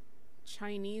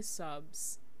Chinese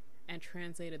subs and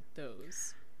translated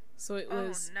those. So it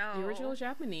was the original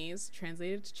Japanese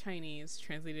translated to Chinese,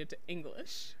 translated to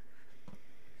English.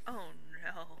 Oh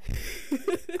no.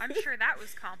 I'm sure that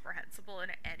was comprehensible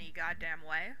in any goddamn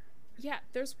way. Yeah,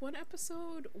 there's one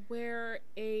episode where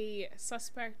a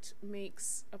suspect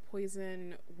makes a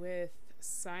poison with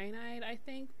cyanide, I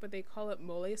think, but they call it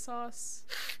mole sauce.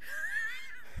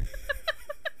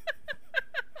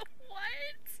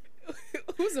 What?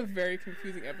 It was a very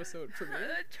confusing episode for me.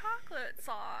 Chocolate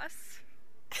sauce.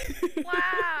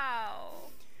 Wow.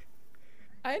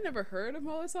 I had never heard of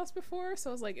mole sauce before, so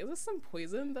I was like, is this some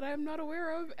poison that I'm not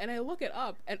aware of? And I look it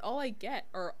up, and all I get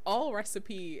are all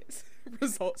recipe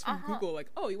results from Google. Like,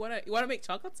 oh, you wanna make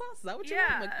chocolate sauce? Is that what you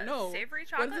want? I'm like, no. Savory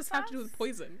chocolate what does this sauce? have to do with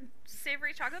poison?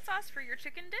 Savory chocolate sauce for your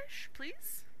chicken dish,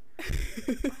 please?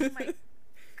 Oh my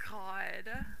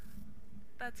god.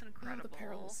 That's incredible. The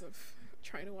perils of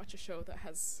trying to watch a show that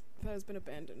has been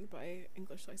abandoned by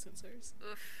English licensors.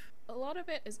 Oof. A lot of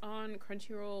it is on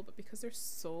Crunchyroll, but because there's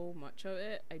so much of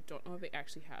it, I don't know if they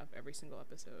actually have every single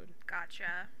episode.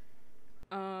 Gotcha.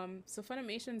 So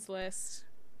Funimation's list.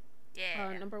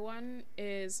 Yeah. Number 1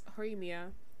 is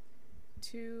Horimiya.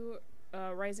 2,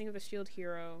 Rising of the Shield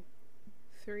Hero.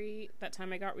 3, That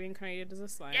Time I Got Reincarnated as a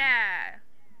Slime. Yeah.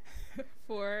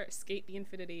 4, Skate the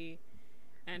Infinity.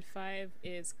 And 5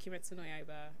 is Kimetsu no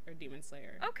Yaiba, or Demon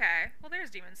Slayer. Okay. Well, there's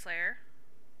Demon Slayer.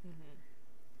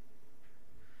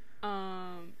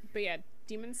 But yeah,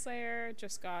 Demon Slayer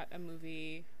just got a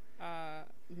movie.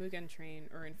 Mugen Train,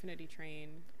 or Infinity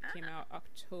Train, came out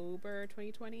October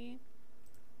 2020.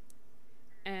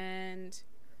 And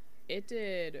it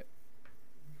did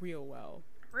real well.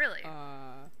 Really?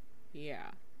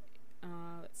 Yeah.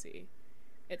 Let's see.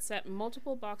 It set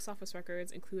multiple box office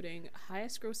records, including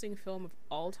highest grossing film of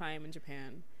all time in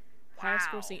Japan, highest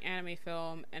grossing anime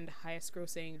film, and highest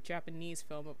grossing Japanese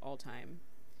film of all time.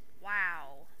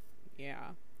 Wow.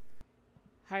 Yeah.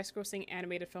 Highest grossing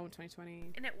animated film in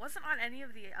 2020. And it wasn't on any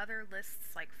of the other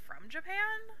lists, like, from Japan?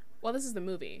 Well, this is the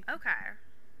movie. Okay.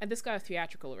 And this got a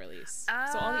theatrical release.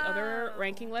 So all the other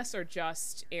ranking lists are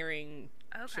just airing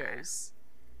shows.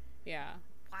 Yeah.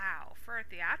 Wow. For a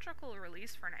theatrical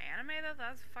release for an anime,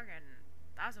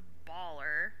 that's a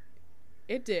baller.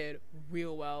 It did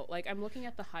real well. Like, I'm looking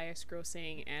at the highest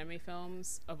grossing anime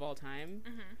films of all time.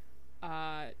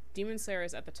 Demon Slayer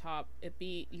is at the top. It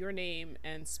beat Your Name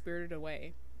and Spirited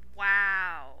Away.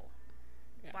 Wow.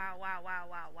 Yeah.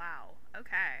 Wow.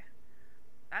 Okay.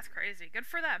 That's crazy. Good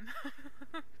for them.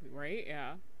 Right?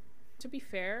 Yeah. To be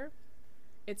fair,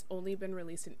 it's only been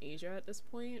released in Asia at this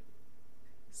point.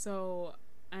 So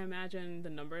I imagine the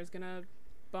number is gonna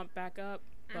bump back up,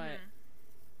 but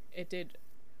it did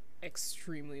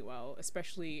extremely well,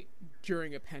 especially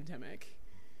during a pandemic.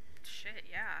 Shit,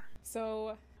 yeah.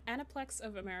 So Aniplex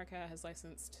of America has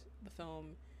licensed the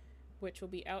film, which will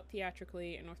be out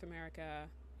theatrically in North America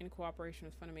in cooperation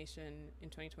with Funimation in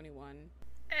 2021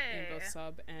 in both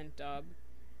sub and dub,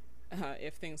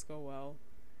 if things go well.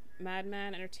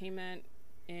 Madman Entertainment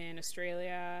in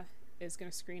Australia is going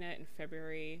to screen it in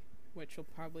February, which will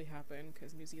probably happen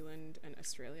because New Zealand and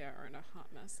Australia are in a hot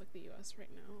mess like the US right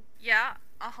now. Yeah,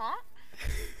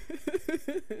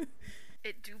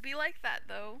 It do be like that,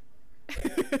 though.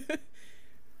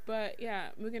 But yeah,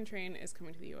 Mugen Train is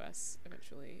coming to the US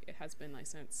eventually. It has been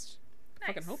licensed. Nice.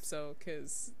 Fucking hope so,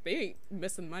 because they ain't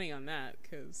missing money on that,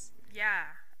 because... Yeah,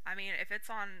 I mean, if it's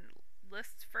on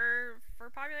lists for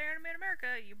popular anime in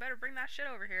America, you better bring that shit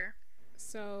over here.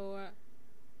 So,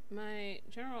 my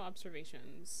general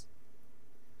observations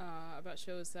about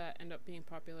shows that end up being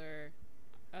popular,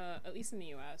 at least in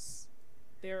the US,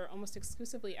 they're almost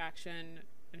exclusively action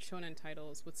and shonen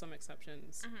titles, with some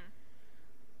exceptions.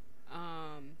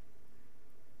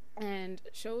 And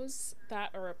shows that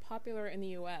are popular in the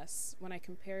US, when I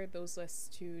compared those lists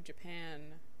to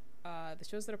Japan, the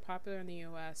shows that are popular in the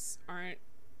US aren't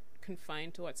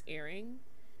confined to what's airing.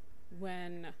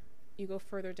 When you go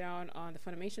further down on the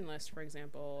Funimation list, for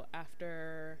example,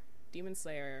 after Demon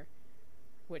Slayer,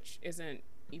 which isn't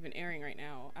even airing right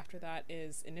now, after that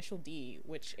is Initial D,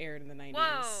 which aired in the 90s.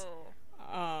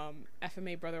 Whoa!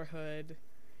 FMA Brotherhood.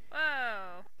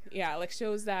 Whoa! Yeah, like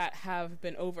shows that have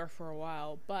been over for a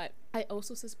while, but I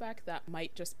also suspect that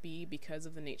might just be because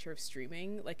of the nature of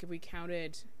streaming. Like, if we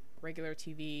counted regular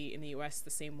TV in the US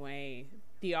the same way,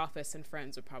 The Office and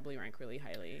Friends would probably rank really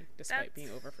highly, despite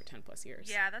being over for 10 plus years.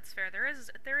 Yeah, that's fair. There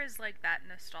is like that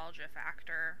nostalgia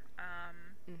factor.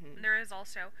 There is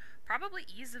also probably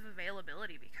ease of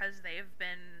availability, because they've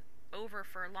been over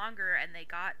for longer and they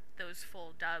got those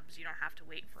full dubs. You don't have to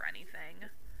wait for anything.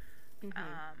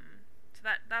 So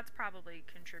that's probably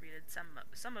contributed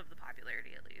some of the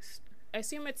popularity, at least. I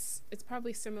assume it's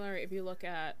probably similar if you look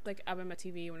at, like, Abema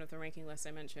TV, one of the ranking lists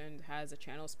I mentioned, has a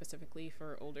channel specifically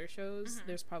for older shows.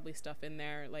 There's probably stuff in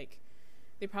there, like,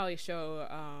 they probably show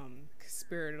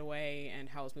Spirited Away and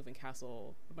Howl's Moving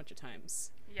Castle a bunch of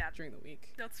times during the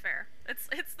week. That's fair.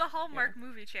 It's the Hallmark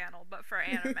movie channel, but for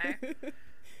anime.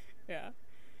 Yeah.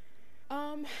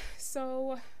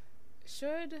 So,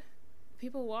 should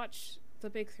people watch the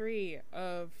big three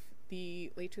of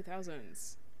the late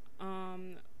 2000s?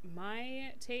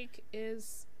 My take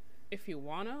is, if you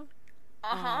wanna.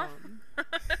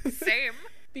 Same.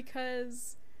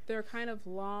 Because they're kind of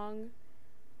long,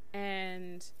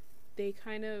 and they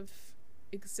kind of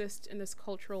exist in this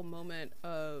cultural moment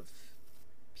of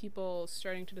people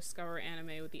starting to discover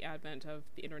anime with the advent of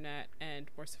the internet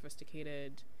and more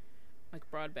sophisticated, like,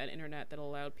 broadband internet that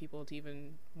allowed people to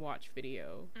even watch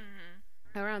video.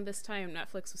 Around this time,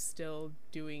 Netflix was still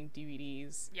doing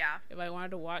DVDs. Yeah. If I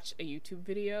wanted to watch a YouTube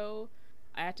video,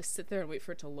 I had to sit there and wait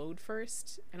for it to load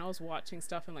first, and I was watching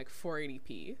stuff in, like,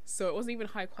 480p. So it wasn't even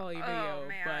high quality video, oh,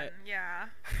 man. but yeah.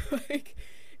 like,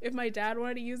 if my dad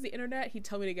wanted to use the internet, he'd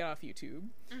tell me to get off YouTube.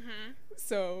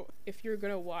 So if you're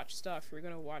gonna watch stuff, you're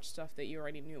gonna watch stuff that you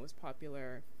already knew was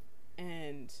popular,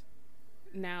 and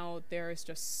now there's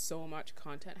just so much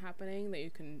content happening that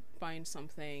you can find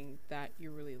something that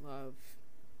you really love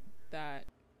that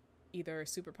either is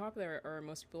super popular or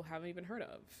most people haven't even heard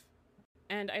of.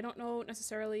 And I don't know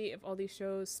necessarily if all these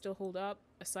shows still hold up,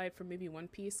 aside from maybe One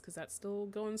Piece, because that's still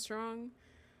going strong.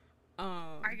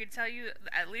 I could tell you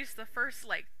at least the first,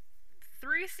 like,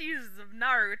 3 seasons of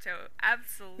Naruto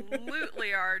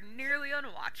absolutely are nearly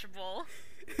unwatchable.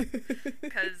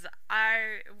 Because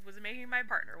I was making my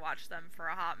partner watch them for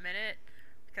a hot minute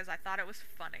because I thought it was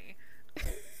funny.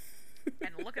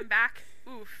 And looking back,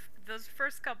 oof, those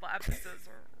first couple episodes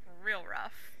were real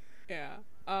rough. Yeah.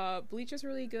 Bleach is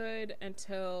really good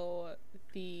until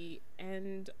the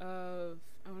end of,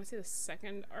 I want to say, the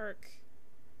second arc.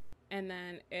 And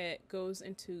then it goes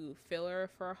into filler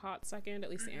for a hot second, at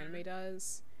least the anime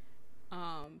does.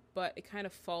 But it kind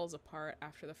of falls apart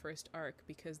after the first arc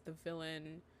because the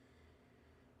villain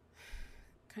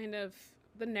kind of,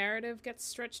 the narrative gets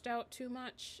stretched out too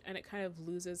much and it kind of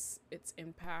loses its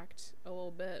impact a little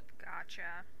bit.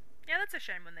 Gotcha. Yeah, that's a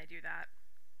shame when they do that.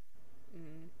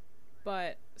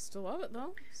 But still love it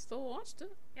though. Still watched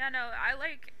it. Yeah, no, I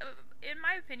like, in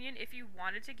my opinion, if you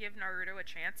wanted to give Naruto a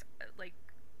chance, like,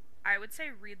 I would say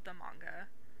read the manga.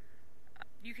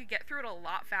 You could get through it a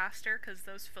lot faster because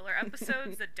those filler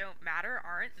episodes that don't matter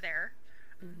aren't there.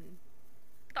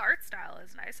 The art style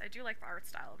is nice. I do like the art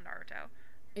style of Naruto.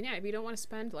 And yeah, if you don't want to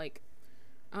spend, like,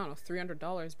 I don't know,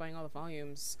 $300 buying all the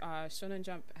volumes, Shonen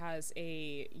Jump has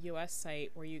a US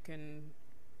site where you can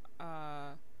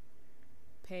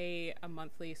pay a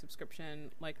monthly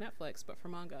subscription like Netflix, but for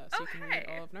manga. So you can read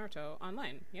all of Naruto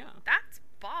online. Yeah. That's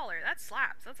baller. That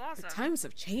slaps. That's awesome. The times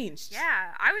have changed.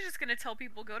 Yeah. I was just going to tell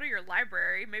people, go to your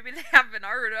library. Maybe they have a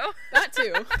Naruto. That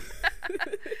too.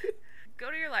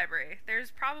 Go to your library.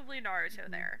 There's probably Naruto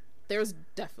there. There's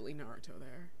definitely Naruto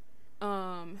there.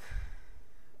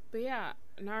 But yeah,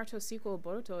 Naruto sequel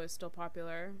Boruto is still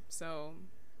popular, so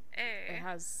it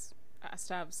has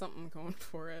to have something going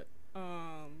for it.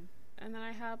 And then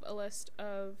I have a list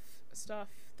of stuff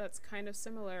that's kind of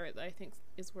similar that I think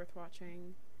is worth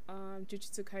watching.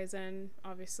 Jujutsu Kaisen,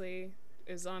 obviously,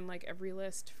 is on, like, every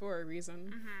list for a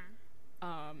reason.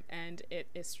 And it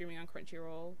is streaming on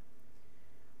Crunchyroll.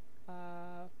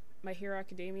 My Hero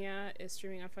Academia is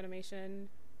streaming on Funimation.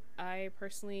 I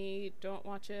personally don't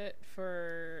watch it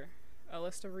for a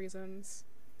list of reasons.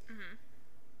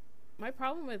 My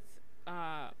problem with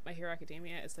My Hero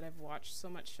Academia is that I've watched so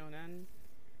much shonen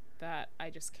that I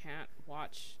just can't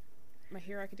watch My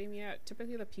Hero Academia.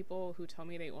 Typically the people who tell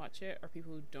me they watch it are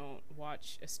people who don't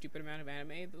watch a stupid amount of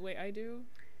anime the way I do.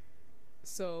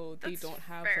 So they don't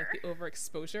have fair. like the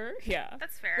overexposure. Yeah.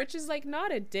 That's fair. Which is like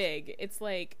not a dig. It's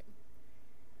like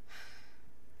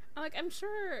I'm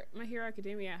sure My Hero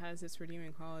Academia has its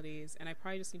redeeming qualities and I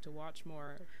probably just need to watch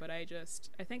more, but I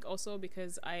think also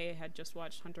because I had just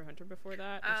watched Hunter x Hunter before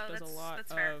that, which does a lot of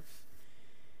fair.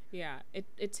 Yeah,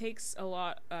 it takes a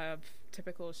lot of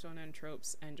typical shonen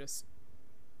tropes and just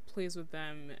plays with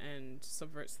them and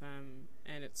subverts them,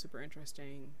 and it's super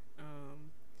interesting,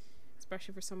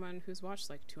 especially for someone who's watched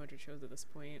like 200 shows at this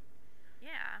point.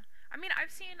 Yeah. I mean,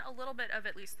 I've seen a little bit of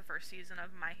at least the first season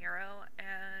of My Hero,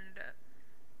 and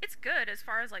it's good as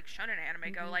far as like shonen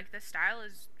anime go. Like the style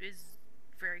is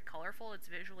very colorful. It's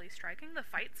visually striking. The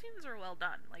fight scenes are well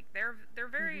done. Like they're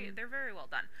very well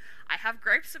done. I have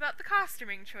gripes about the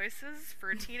costuming choices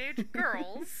for teenage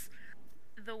girls.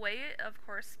 The way it, of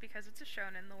course, because it's a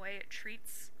shonen, the way it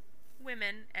treats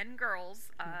women and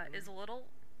girls is a little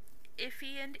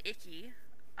iffy and icky.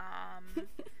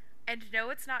 And no,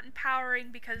 it's not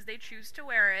empowering because they choose to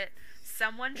wear it.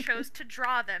 Someone chose to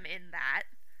draw them in that.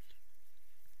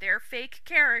 They're fake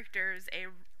characters.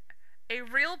 A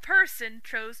real person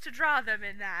chose to draw them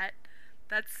in that.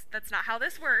 That's not how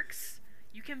this works.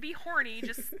 You can be horny,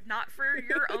 just not for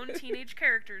your own teenage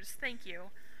characters. Thank you.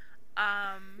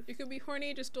 You can be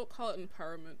horny, just don't call it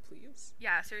empowerment, please.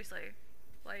 Yeah, seriously.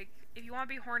 Like, if you want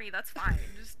to be horny, that's fine.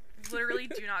 Just literally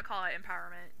do not call it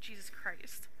empowerment. Jesus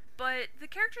Christ. But the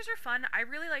characters are fun. I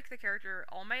really like the character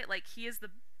All Might. Like, he is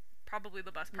probably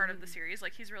the best part of the series.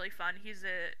 Like, he's really fun. He's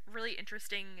a really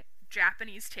interesting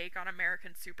Japanese take on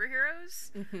American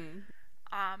superheroes.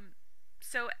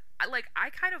 So I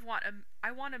kind of want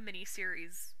a mini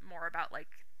series more about like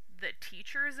the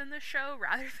teachers in the show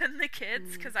rather than the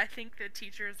kids, because I think the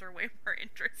teachers are way more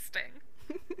interesting.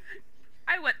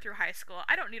 I went through high school.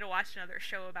 I don't need to watch another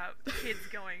show about kids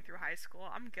going through high school.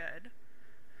 I'm good.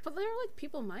 But there are like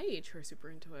people my age who are super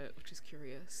into it, which is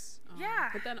curious. Yeah.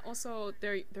 But then also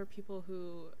there are people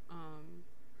who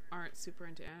aren't super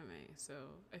into anime, so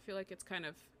I feel like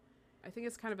I think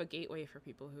it's kind of a gateway for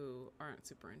people who aren't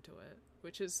super into it,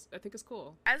 which I think is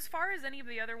cool. As far as any of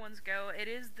the other ones go, it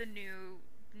is the new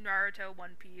Naruto,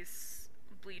 One Piece,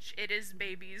 Bleach. It is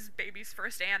baby's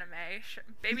first anime,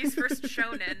 baby's first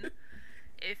shonen.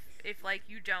 If like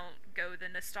you don't go the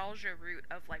nostalgia route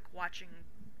of like watching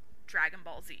Dragon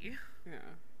Ball Z. Yeah.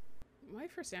 My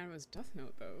first anime was Death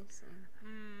Note though, so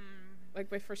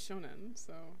like my first shonen,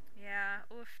 so yeah.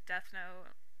 Oof, Death Note.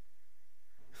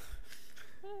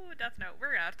 Ooh, Death Note.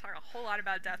 We're gonna have to talk a whole lot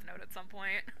about Death Note at some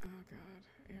point. Oh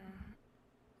god,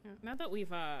 yeah. Now that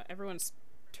we've everyone's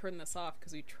turned this off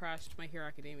because we trashed My Hero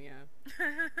Academia.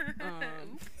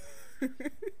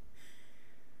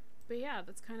 But yeah,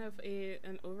 that's kind of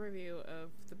an overview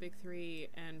of the big three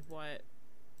and what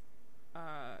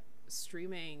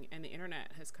streaming and the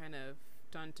internet has kind of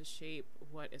done to shape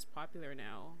what is popular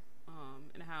now,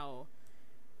 and how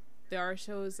there are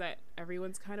shows that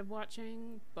everyone's kind of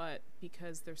watching, but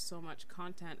because there's so much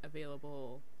content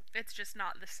available, it's just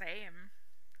not the same.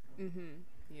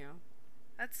 Yeah.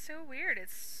 That's so weird.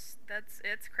 It's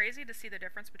crazy to see the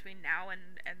difference between now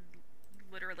and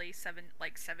literally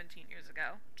 17 years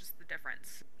ago. Just the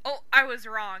difference. Oh, I was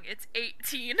wrong. It's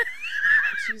 18.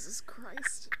 Jesus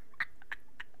Christ.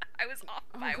 I was off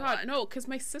by God, one. no, because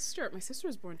my sister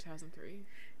was born 2003.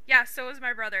 Yeah, so was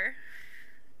my brother.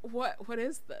 What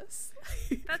is this?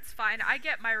 That's fine. I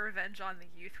get my revenge on the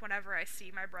youth whenever I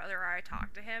see my brother or I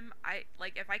talk to him.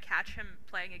 If I catch him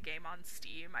playing a game on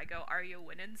Steam, I go, "Are you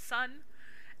winning, son?"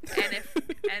 And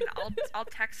I'll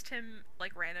text him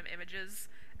like random images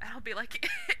and I'll be like,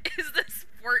 "Is this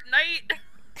Fortnite?"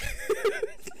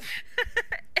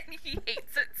 And he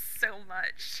hates it so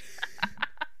much.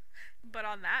 But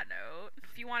on that note,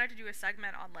 if you wanted to do a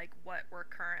segment on like what we're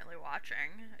currently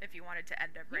watching, if you wanted to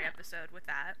end every episode with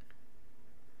that.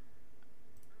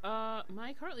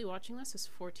 My currently watching list is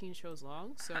 14 shows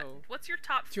long, so what's your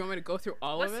top? Do you want me to go through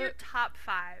all of it? What's your top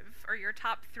 5 or your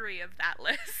top 3 of that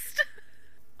list?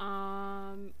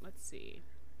 Let's see.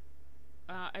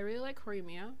 I really like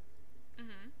Horimiya.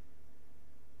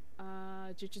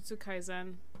 Jujutsu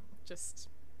Kaisen, just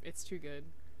it's too good.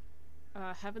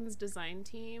 Heaven's Design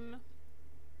Team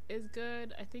is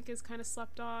good. I think is kind of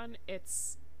slept on.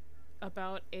 It's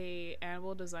about a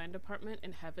animal design department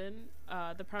in heaven.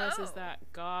 The premise is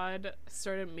that God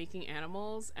started making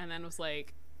animals and then was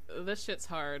like, this shit's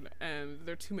hard and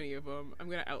there are too many of them. I'm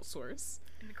gonna outsource.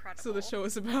 Incredible. So the show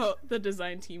is about the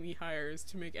design team he hires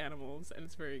to make animals, and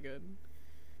it's very good.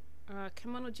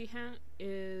 Kemono Jihen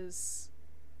is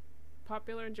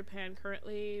popular in Japan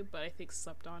currently, but I think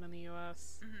slept on in the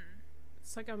US. Mm-hmm.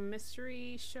 It's like a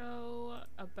mystery show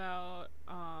about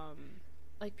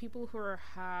like people who are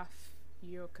half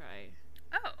yokai.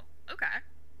 Oh, okay.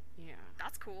 Yeah.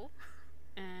 That's cool.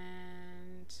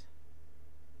 And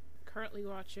currently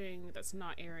watching, that's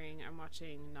not airing, I'm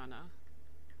watching Nana.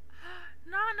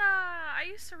 Nana! I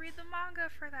used to read the manga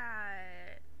for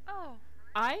that. Oh.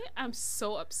 I am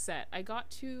so upset. I got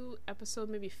to episode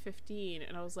maybe 15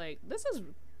 and I was like, this is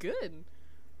good.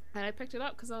 And I picked it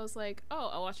up because I was like, oh,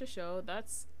 I'll watch a show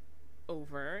that's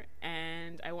over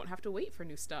and I won't have to wait for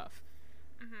new stuff.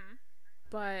 Mm-hmm.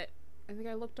 But I think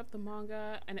I looked up the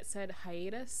manga and it said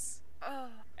hiatus. Oh.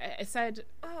 It said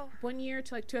Oh. 1 year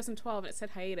to like 2012 and it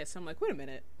said hiatus. I'm like, wait a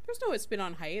minute. There's no it's been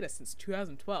on hiatus since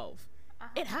 2012. Uh-huh.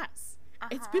 It has. Uh-huh.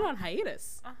 It's been on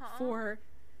hiatus Uh-huh. for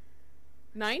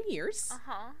 9 years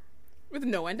Uh-huh. with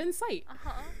no end in sight.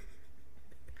 Uh-huh.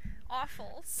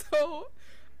 Awful. So,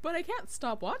 but I can't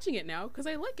stop watching it now because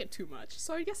I like it too much.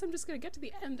 So I guess I'm just gonna get to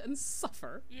the end and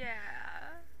suffer.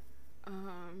 Yeah.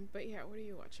 But yeah, what are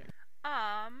you watching?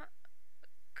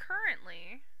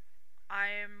 Currently,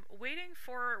 I'm waiting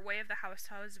for Way of the House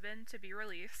Husband to be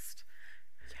released.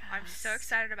 I'm so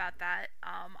excited about that.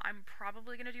 I'm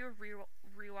probably gonna do a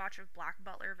rewatch of Black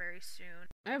Butler very soon.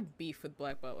 I have beef with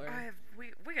Black Butler.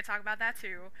 We could talk about that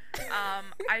too.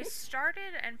 I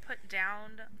started and put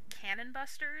down Cannon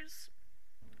Busters,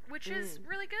 which is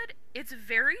really good. It's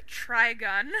very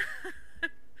Trigun.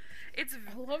 I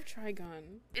love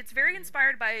Trigun. It's very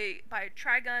inspired by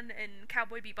Trigun and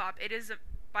Cowboy Bebop. It is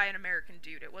by an American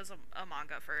dude. It was a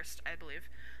manga first, I believe.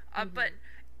 But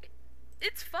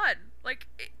it's fun. Like,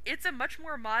 it's a much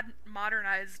more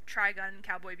modernized Trigun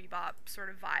Cowboy Bebop sort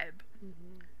of vibe.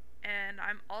 And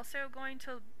I'm also going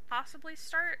to possibly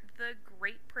start The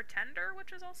Great Pretender,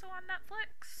 which is also on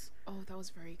Netflix. Oh, that was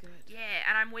very good. Yeah,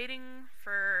 and I'm waiting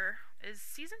for... Is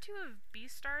season 2 of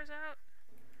Beastars out?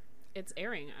 It's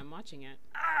airing. I'm watching it.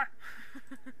 Ah!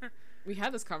 We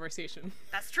had this conversation.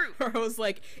 That's true. Where I was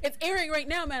like, it's airing right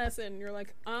now, Madison. You're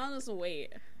like, just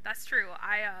wait. That's true.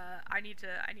 I need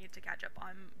to catch up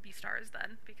on Beastars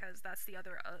then, because that's the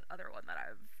other one that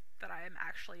I am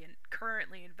actually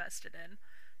currently invested in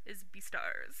is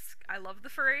Beastars. I love the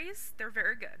furries. They're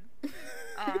very good.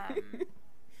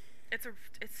 It's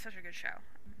such a good show.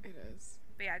 It is.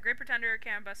 But yeah, Great Pretender,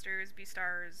 Cannon Busters,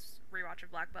 Beastars, rewatch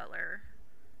of Black Butler.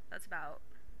 That's about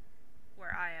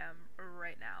where I am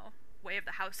right now. Way of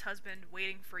the House Husband,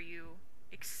 waiting for you,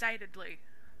 excitedly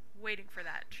waiting for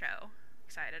that show.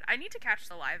 Excited. I need to catch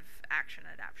the live action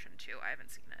adaptation too. I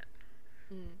haven't seen it.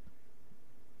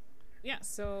 Yeah,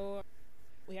 so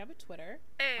we have a Twitter.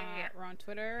 Hey. We're on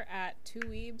Twitter at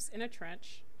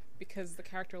 2weebsinatrench because the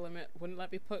character limit wouldn't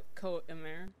let me put coat in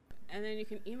there. And then you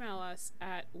can email us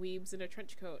at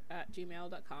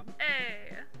weebsinatrenchcoat@gmail.com.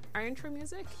 Hey. Our intro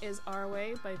music is Our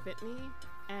Way by Vitney,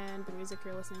 and the music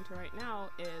you're listening to right now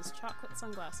is Chocolate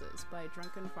Sunglasses by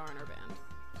Drunken Foreigner Band.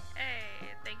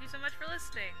 Hey, thank you so much for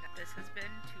listening. This has been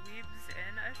Two Weebs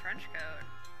in a Trench Coat.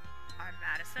 I'm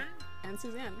Madison. And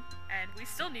Suzanne. And we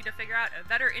still need to figure out a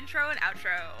better intro and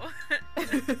outro.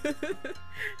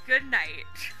 Good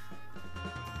night.